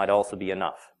disking might also be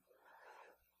enough.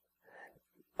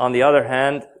 On the other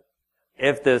hand,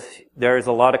 if there is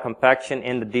a lot of compaction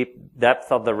in the deep depth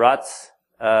of the ruts,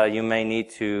 you may need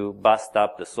to bust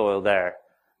up the soil there,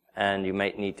 and you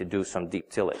may need to do some deep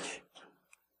tillage.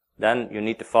 Then you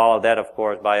need to follow that, of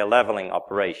course, by a leveling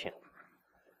operation.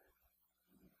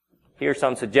 Here are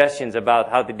some suggestions about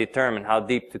how to determine how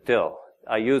deep to till.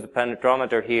 I used a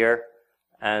penetrometer here,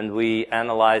 and we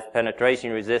analyzed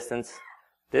penetration resistance.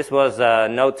 This was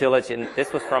no tillage, and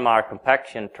this was from our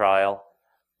compaction trial.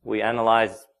 We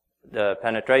analyzed the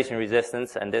penetration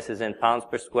resistance, and this is in pounds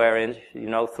per square inch.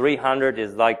 300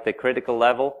 is like the critical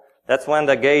level. That's when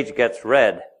the gauge gets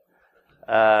red,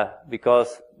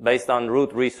 because based on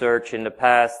root research in the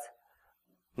past,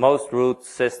 most root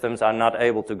systems are not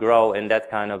able to grow in that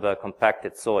kind of a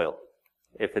compacted soil,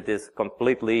 if it is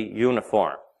completely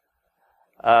uniform.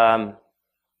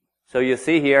 So you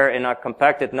see here in our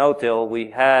compacted no-till,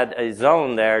 we had a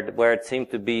zone there where it seemed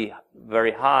to be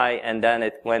very high, and then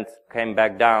it came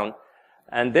back down.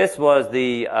 And this was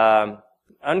the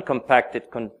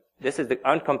this is the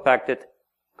uncompacted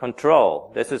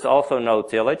control. This is also no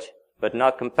tillage, but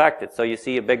not compacted. So you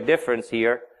see a big difference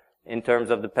here in terms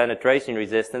of the penetration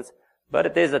resistance, but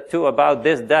it is to about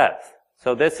this depth.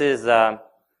 So this is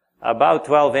about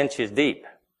 12 inches deep.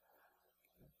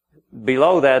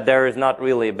 Below that, there is not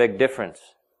really a big difference.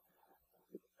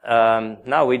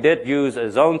 Now, we did use a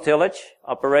zone tillage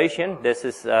operation. This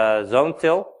is zone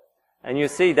till, and you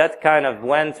see that kind of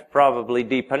went probably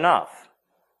deep enough.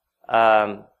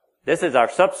 This is our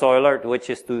subsoiler, which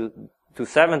is to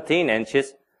 17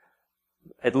 inches.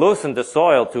 It loosened the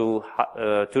soil to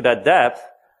that depth,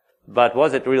 but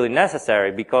was it really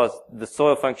necessary? Because the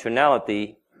soil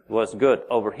functionality was good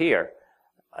over here.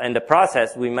 In the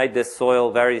process, we made this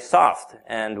soil very soft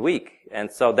and weak,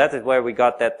 and so that is where we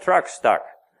got that truck stuck,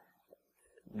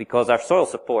 because our soil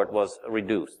support was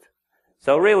reduced.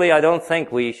 So really, I don't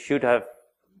think we should have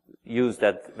used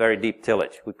that very deep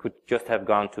tillage. We could just have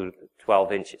gone to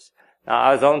 12 inches. Now,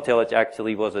 our zone tillage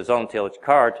actually was a zone tillage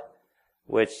cart,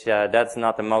 which that's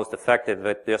not the most effective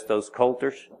with just those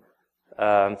coulters.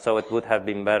 So it would have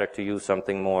been better to use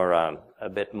something more, a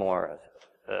bit more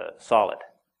solid.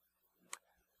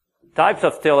 Types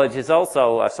of tillage is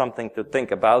also something to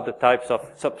think about, the types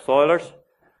of subsoilers.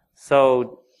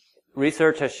 So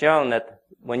research has shown that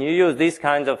when you use these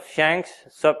kinds of shanks,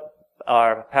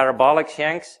 or parabolic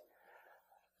shanks,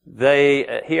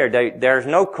 there's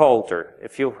no coulter.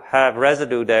 If you have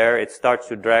residue there, it starts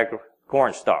to drag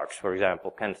corn stalks, for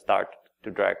example, can start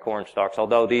to drag corn stalks,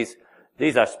 although these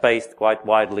are spaced quite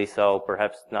widely, so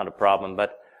perhaps not a problem.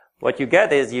 But what you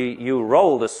get is you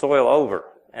roll the soil over.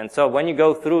 And so when you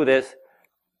go through this,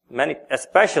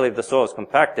 especially if the soil is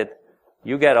compacted,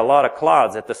 you get a lot of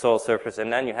clods at the soil surface,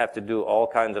 and then you have to do all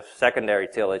kinds of secondary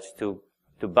tillage to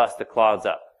bust the clods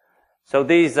up. So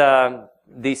these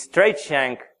straight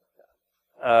shank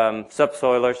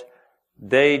subsoilers,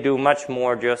 they do much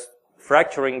more just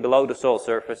fracturing below the soil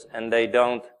surface, and they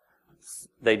don't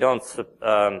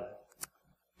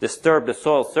disturb the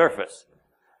soil surface.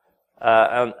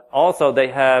 And also they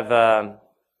have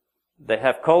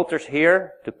coulters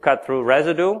here to cut through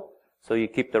residue, so you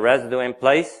keep the residue in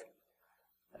place.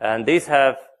 And these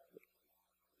have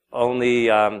only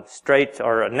straight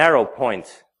or narrow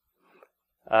points.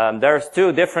 There's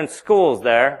two different schools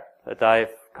there that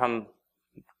I've come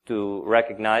to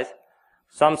recognize.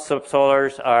 Some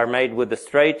subsoilers are made with a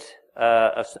straight,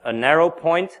 a narrow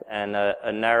point and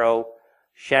a narrow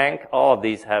shank. All of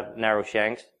these have narrow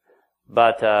shanks.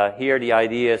 But here the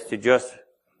idea is to just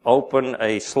open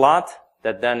a slot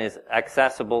that then is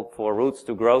accessible for roots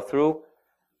to grow through.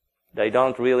 They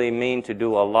don't really mean to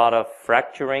do a lot of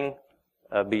fracturing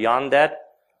beyond that.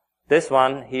 This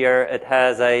one here, it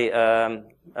has a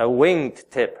winged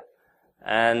tip.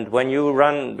 And when you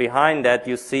run behind that,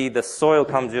 you see the soil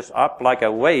comes just up like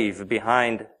a wave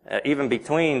behind, even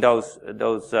between those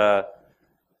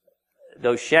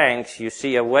shanks, you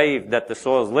see a wave that the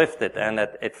soil is lifted, and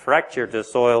that it fractures the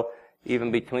soil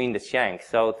even between the shanks.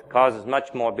 So it causes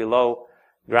much more below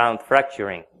ground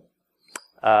fracturing.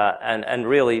 And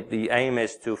really the aim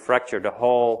is to fracture the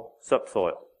whole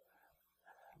subsoil.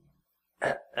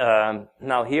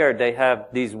 Now here they have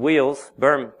these wheels,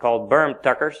 called berm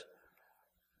tuckers.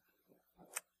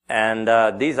 And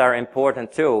these are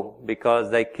important too, because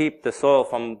they keep the soil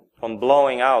from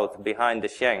blowing out behind the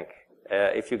shank.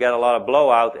 If you get a lot of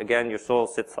blowout, again, your soil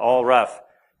sits all rough,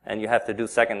 and you have to do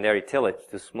secondary tillage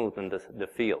to smoothen the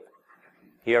field.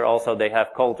 Here also they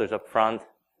have coulters up front.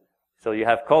 So you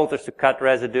have coulters to cut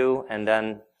residue, and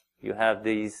then you have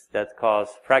these that cause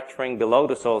fracturing below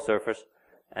the soil surface,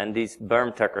 and these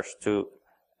berm tuckers to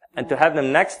have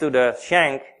them next to the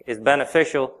shank is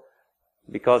beneficial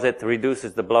because it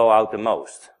reduces the blowout the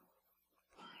most.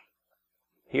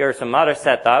 Here are some other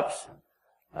setups.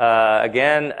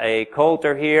 Again, a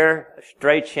coulter here, a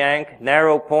straight shank,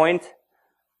 narrow point.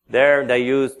 There they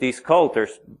use these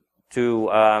coulters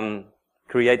to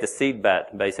create a seed bed,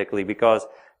 basically, because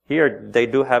here they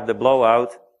do have the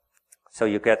blowout, so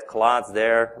you get clods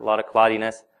there, a lot of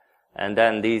cloddiness, and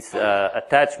then these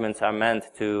attachments are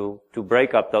meant to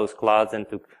break up those clods, and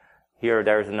here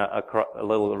there's a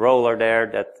little roller there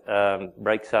that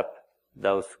breaks up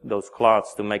those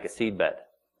clods to make a seed bed.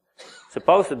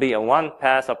 Supposed to be a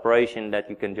one-pass operation that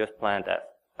you can just plant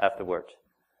afterwards.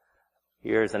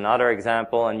 Here's another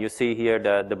example, and you see here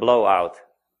the blowout.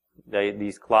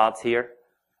 These clods here.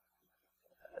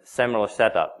 Similar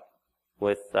setup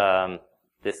with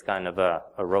this kind of a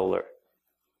roller.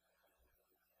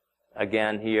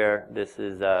 Again, here, this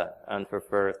is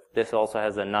unpreferred. This also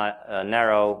has a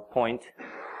narrow point,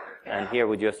 and here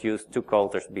we just use 2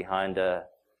 coulters behind the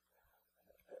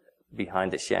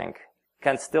shank.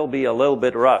 Can still be a little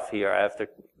bit rough here after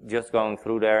just going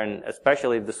through there, and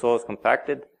especially if the soil is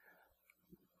compacted,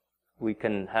 we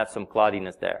can have some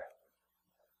cloudiness there.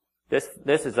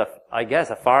 This is I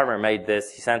guess a farmer made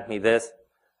this. He sent me this.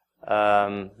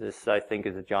 This I think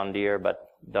is a John Deere, but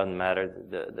doesn't matter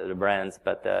the brands.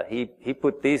 But he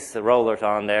put these rollers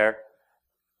on there.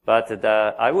 But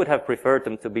I would have preferred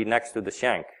them to be next to the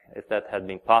shank if that had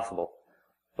been possible.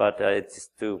 But it's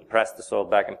to press the soil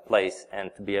back in place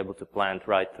and to be able to plant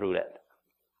right through that.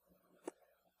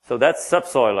 So that's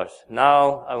subsoilers.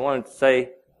 Now I wanted to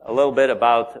say a little bit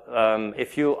about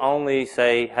if you only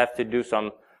have to do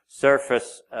some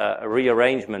surface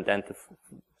rearrangement and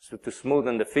to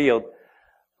smoothen the field,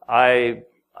 I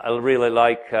really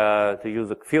like to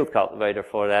use a field cultivator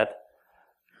for that.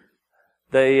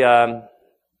 They,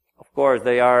 of course,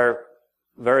 they are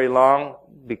very long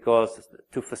because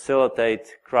to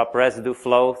facilitate crop residue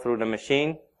flow through the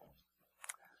machine.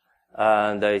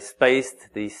 They spaced,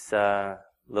 these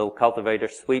little cultivator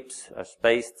sweeps are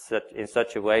spaced in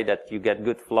such a way that you get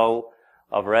good flow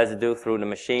of residue through the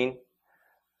machine.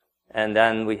 And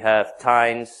then we have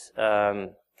tines,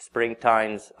 spring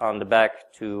tines on the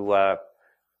back to,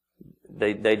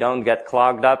 they don't get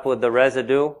clogged up with the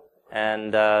residue,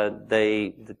 and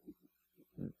they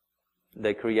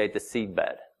create the seed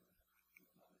bed.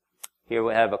 Here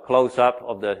we have a close-up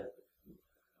of the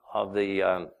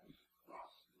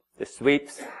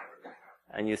sweeps,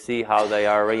 and you see how they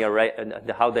are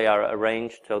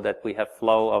arranged so that we have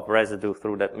flow of residue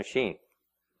through that machine.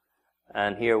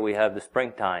 And here we have the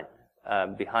spring tine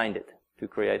behind it to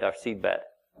create our seed bed.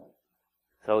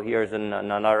 So here's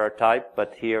another type,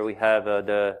 but here we have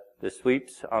the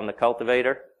sweeps on the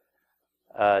cultivator,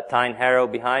 tine harrow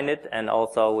behind it, and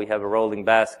also we have a rolling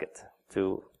basket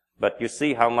too. But you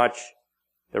see how much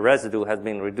the residue has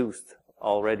been reduced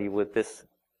already with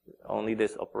only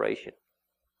this operation.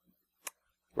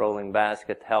 Rolling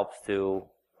basket helps to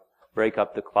break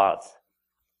up the clods.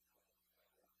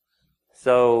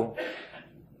 So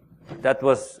that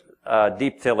was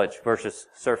deep tillage versus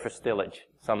surface tillage,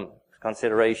 some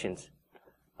considerations.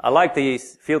 I like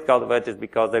these field cultivators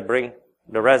because they bring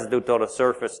the residue to the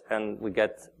surface and we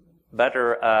get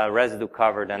better residue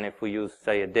cover than if we use,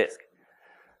 say, a disc.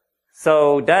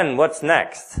 So then what's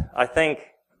next? I think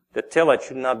the tillage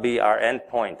should not be our end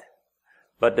point,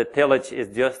 but the tillage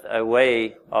is just a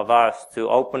way of us to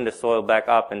open the soil back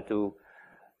up and to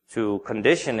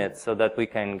condition it so that we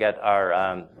can get our,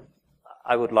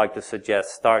 I would like to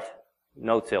suggest start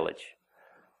no tillage.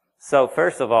 So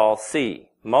first of all,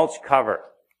 C, mulch cover.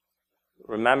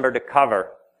 Remember the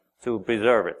cover to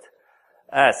preserve it.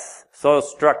 S, soil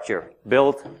structure.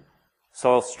 Build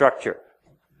soil structure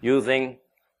using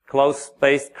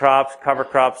close-spaced crops, cover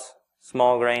crops,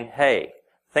 small grain hay.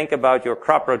 Think about your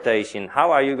crop rotation.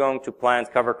 How are you going to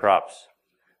plant cover crops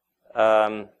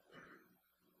in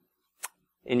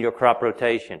your crop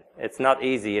rotation? It's not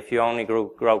easy if you only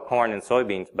grow corn and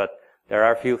soybeans, but there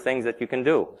are a few things that you can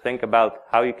do. Think about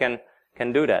how you can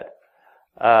do that.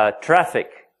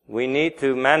 Traffic. We need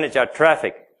to manage our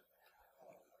traffic.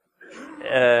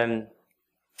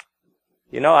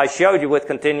 You know, I showed you with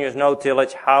continuous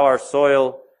no-tillage how our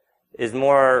soil is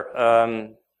more,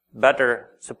 better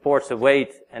supports the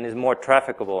weight and is more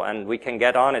trafficable, and we can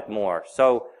get on it more.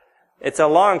 So it's a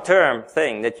long-term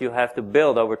thing that you have to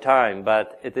build over time,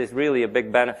 but it is really a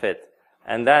big benefit.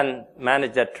 And then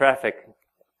manage that traffic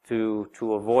to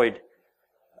avoid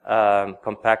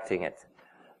compacting it.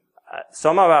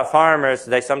 Some of our farmers,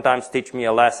 they sometimes teach me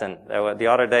a lesson. The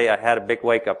other day I had a big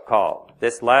wake-up call.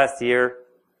 This last year,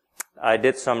 I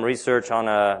did some research on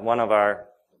one of our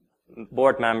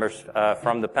board members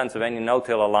from the Pennsylvania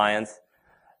No-Till Alliance.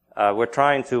 We're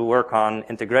trying to work on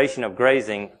integration of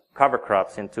grazing cover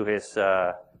crops into his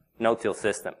no-till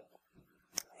system.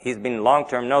 He's been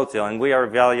long-term no-till, and we are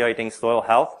evaluating soil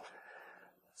health.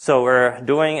 So we're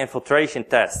doing infiltration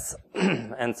tests.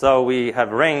 And so we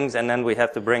have rings, and then we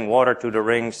have to bring water to the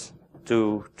rings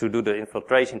to do the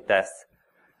infiltration tests.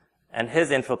 And his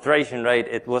infiltration rate,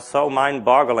 it was so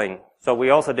mind-boggling. So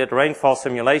we also did rainfall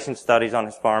simulation studies on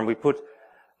his farm. We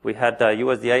had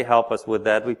USDA help us with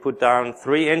that. We put down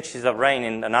 3 inches of rain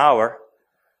in an hour,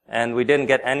 and we didn't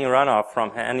get any runoff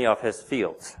from any of his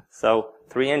fields. So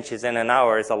 3 inches in an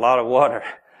hour is a lot of water.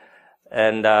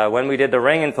 And when we did the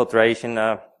ring infiltration,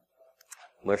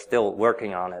 we're still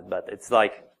working on it, but it's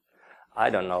like, I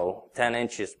don't know, 10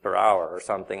 inches per hour or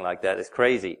something like that. It's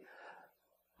crazy.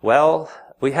 Well,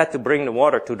 we had to bring the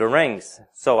water to the rings.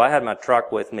 So I had my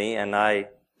truck with me, and I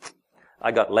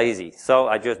got lazy. So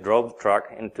I just drove the truck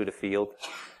into the field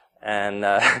and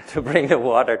to bring the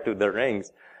water to the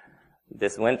rings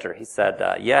this winter. He said,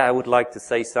 yeah, I would like to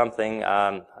say something,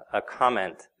 a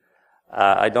comment.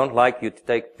 I don't like you to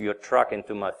take your truck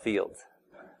into my field.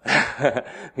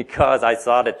 Because I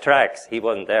saw the tracks. He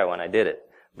wasn't there when I did it.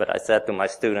 But I said to my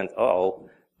student,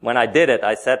 when I did it,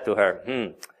 I said to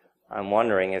her, I'm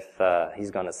wondering if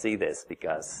he's going to see this,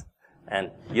 because, and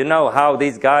you know how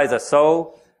these guys are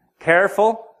so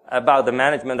careful about the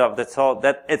management of the soil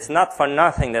that it's not for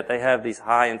nothing that they have these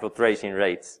high infiltration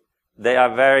rates. They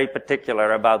are very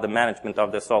particular about the management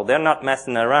of the soil. They're not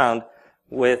messing around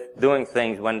with doing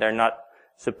things when they're not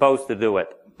supposed to do it.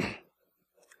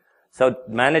 So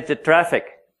manage the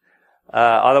traffic.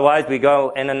 Otherwise we go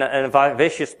in a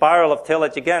vicious spiral of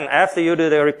tillage again. After you do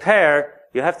the repair,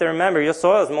 you have to remember your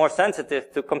soil is more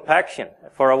sensitive to compaction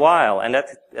for a while, and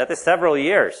that is several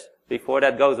years before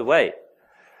that goes away.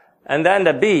 And then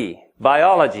the B,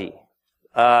 biology.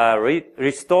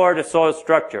 Restore the soil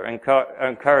structure,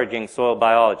 encouraging soil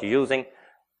biology, using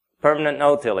permanent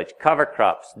no-tillage, cover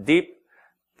crops,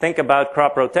 think about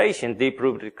crop rotation,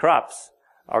 deep-rooted crops,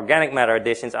 organic matter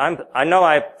additions. I know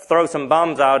I throw some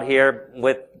bombs out here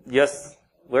with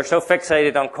we're so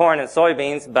fixated on corn and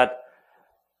soybeans, but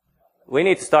we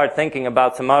need to start thinking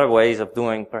about some other ways of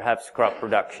doing perhaps crop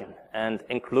production and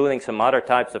including some other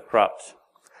types of crops.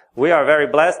 We are very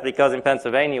blessed because in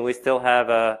Pennsylvania we still have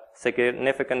a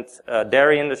significant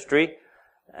dairy industry,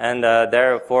 and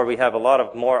therefore we have a lot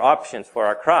of more options for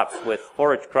our crops with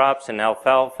forage crops and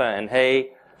alfalfa and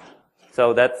hay.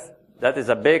 So that is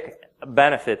a big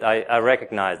benefit. I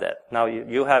recognize that. Now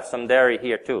you have some dairy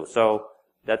here too, so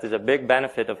that is a big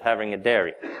benefit of having a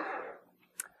dairy.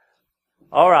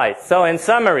 All right. So in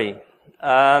summary,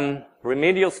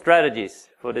 remedial strategies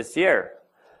for this year.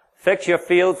 Fix your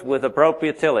fields with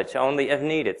appropriate tillage, only if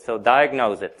needed. So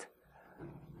diagnose it,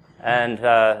 and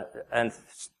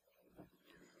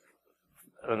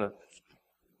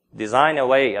design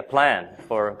a plan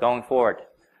for going forward.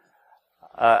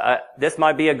 This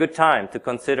might be a good time to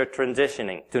consider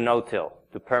transitioning to no-till,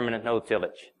 to permanent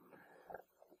no-tillage.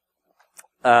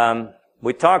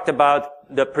 We talked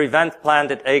about the prevent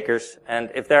planted acres, and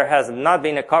if there has not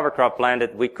been a cover crop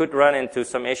planted, we could run into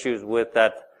some issues with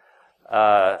that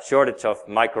shortage of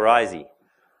mycorrhizae.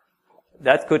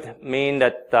 That could mean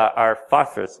that our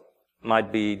phosphorus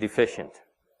might be deficient,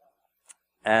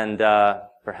 and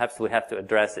perhaps we have to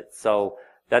address it. So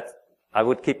I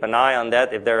would keep an eye on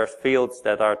that. If there are fields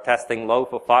that are testing low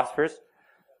for phosphorus,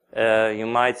 you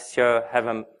might have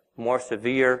a more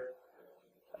severe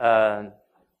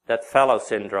that fallow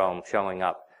syndrome showing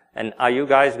up. And are you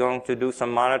guys going to do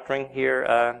some monitoring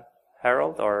here,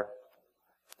 Harold, or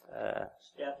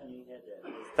Stephanie had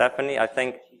that. Stephanie? I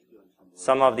think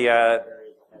some of the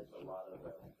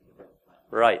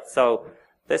right. So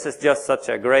this is just such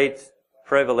a great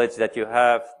privilege that you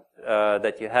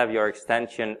have your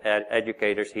extension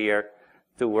educators here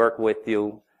to work with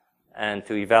you and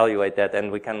to evaluate that,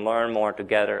 and we can learn more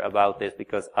together about this,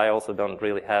 because I also don't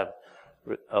really have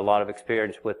a lot of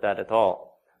experience with that at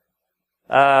all.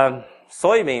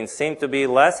 Soybeans seem to be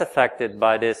less affected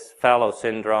by this fallow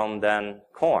syndrome than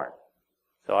corn.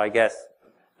 So I guess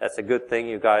that's a good thing.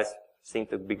 You guys seem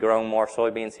to be growing more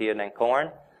soybeans here than corn.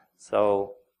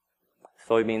 So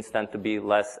soybeans tend to be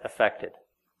less affected.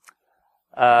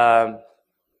 Now,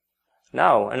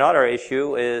 another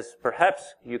issue is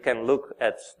perhaps you can look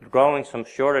at growing some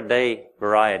shorter day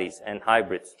varieties and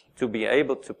hybrids to be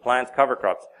able to plant cover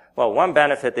crops. Well, one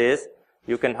benefit is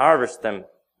you can harvest them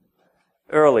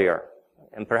earlier,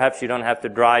 and perhaps you don't have to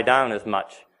dry down as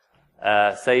much,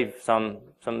 save some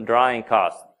drying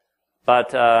costs.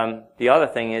 But the other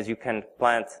thing is you can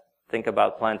think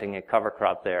about planting a cover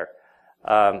crop there.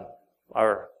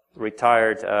 Our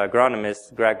retired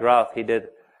agronomist, Greg Ruff, he did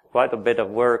quite a bit of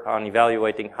work on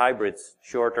evaluating hybrids,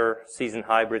 shorter season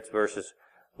hybrids versus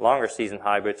longer season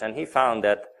hybrids, and he found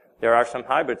that there are some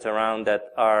hybrids around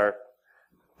that are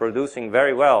producing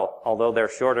very well, although they're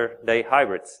shorter day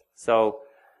hybrids. So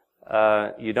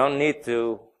you don't need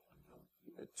to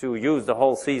use the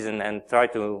whole season and try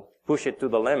to push it to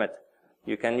the limit.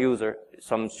 You can use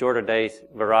some shorter days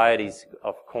varieties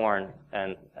of corn,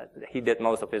 and he did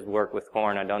most of his work with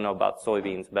corn. I don't know about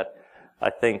soybeans, but I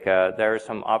think there are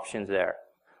some options there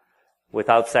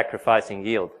without sacrificing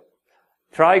yield.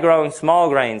 Try growing small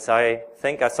grains. I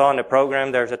think I saw in the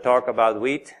program there's a talk about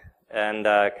wheat, and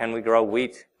can we grow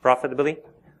wheat profitably?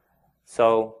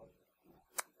 So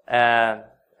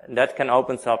that can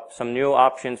open up some new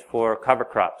options for cover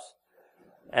crops.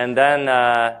 And then,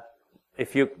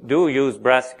 if you do use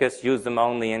brassicas, use them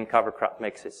only in cover crop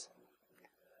mixes.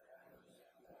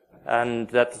 And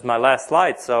that's my last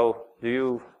slide. So, do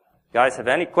you guys have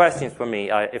any questions for me,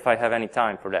 if I have any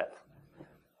time for that?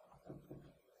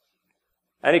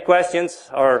 Any questions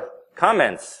or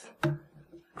comments?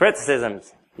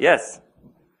 Criticisms? Yes?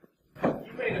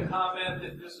 You made a comment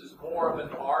that this is more of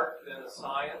an art than a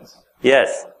science.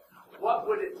 Yes. What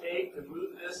would it take to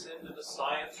move this into the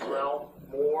science realm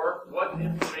more? What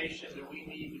information do we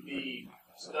need to be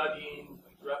studying,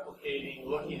 replicating,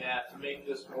 looking at to make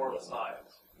this more of a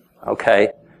science?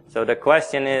 Okay. So the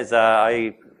question is,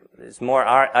 it's more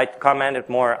art. I commented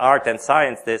more art than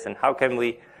science this, and how can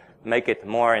we make it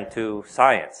more into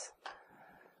science?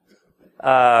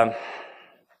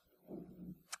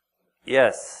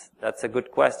 Yes, that's a good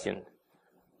question.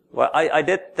 Well, I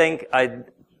did think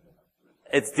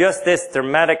it's just this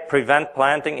dramatic prevent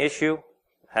planting issue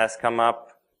has come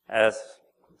up as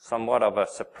somewhat of a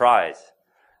surprise.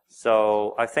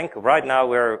 So I think right now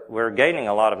we're gaining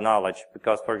a lot of knowledge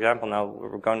because, for example, now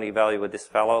we're going to evaluate this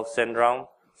fallow syndrome.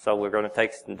 So we're going to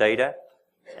take some data,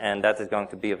 and that is going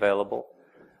to be available.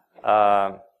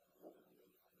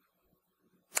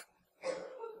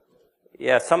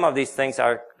 Yeah, some of these things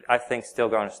are, I think, still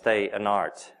going to stay an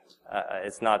art.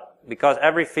 It's not, because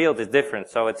every field is different,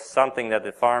 so it's something that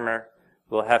the farmer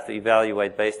will have to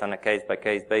evaluate based on a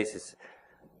case-by-case basis.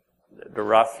 The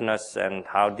roughness and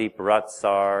how deep ruts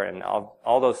are, and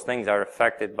all those things are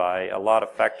affected by a lot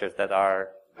of factors that are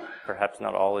perhaps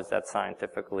not always that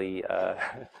scientifically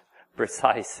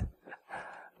precise.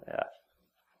 Yeah.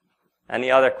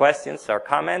 Any other questions or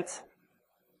comments?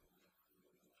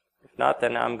 If not,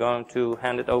 then I'm going to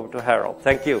hand it over to Harold.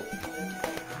 Thank you.